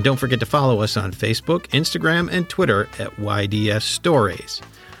 And don't forget to follow us on Facebook, Instagram, and Twitter at YDS Stories.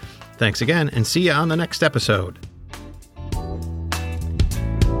 Thanks again, and see you on the next episode.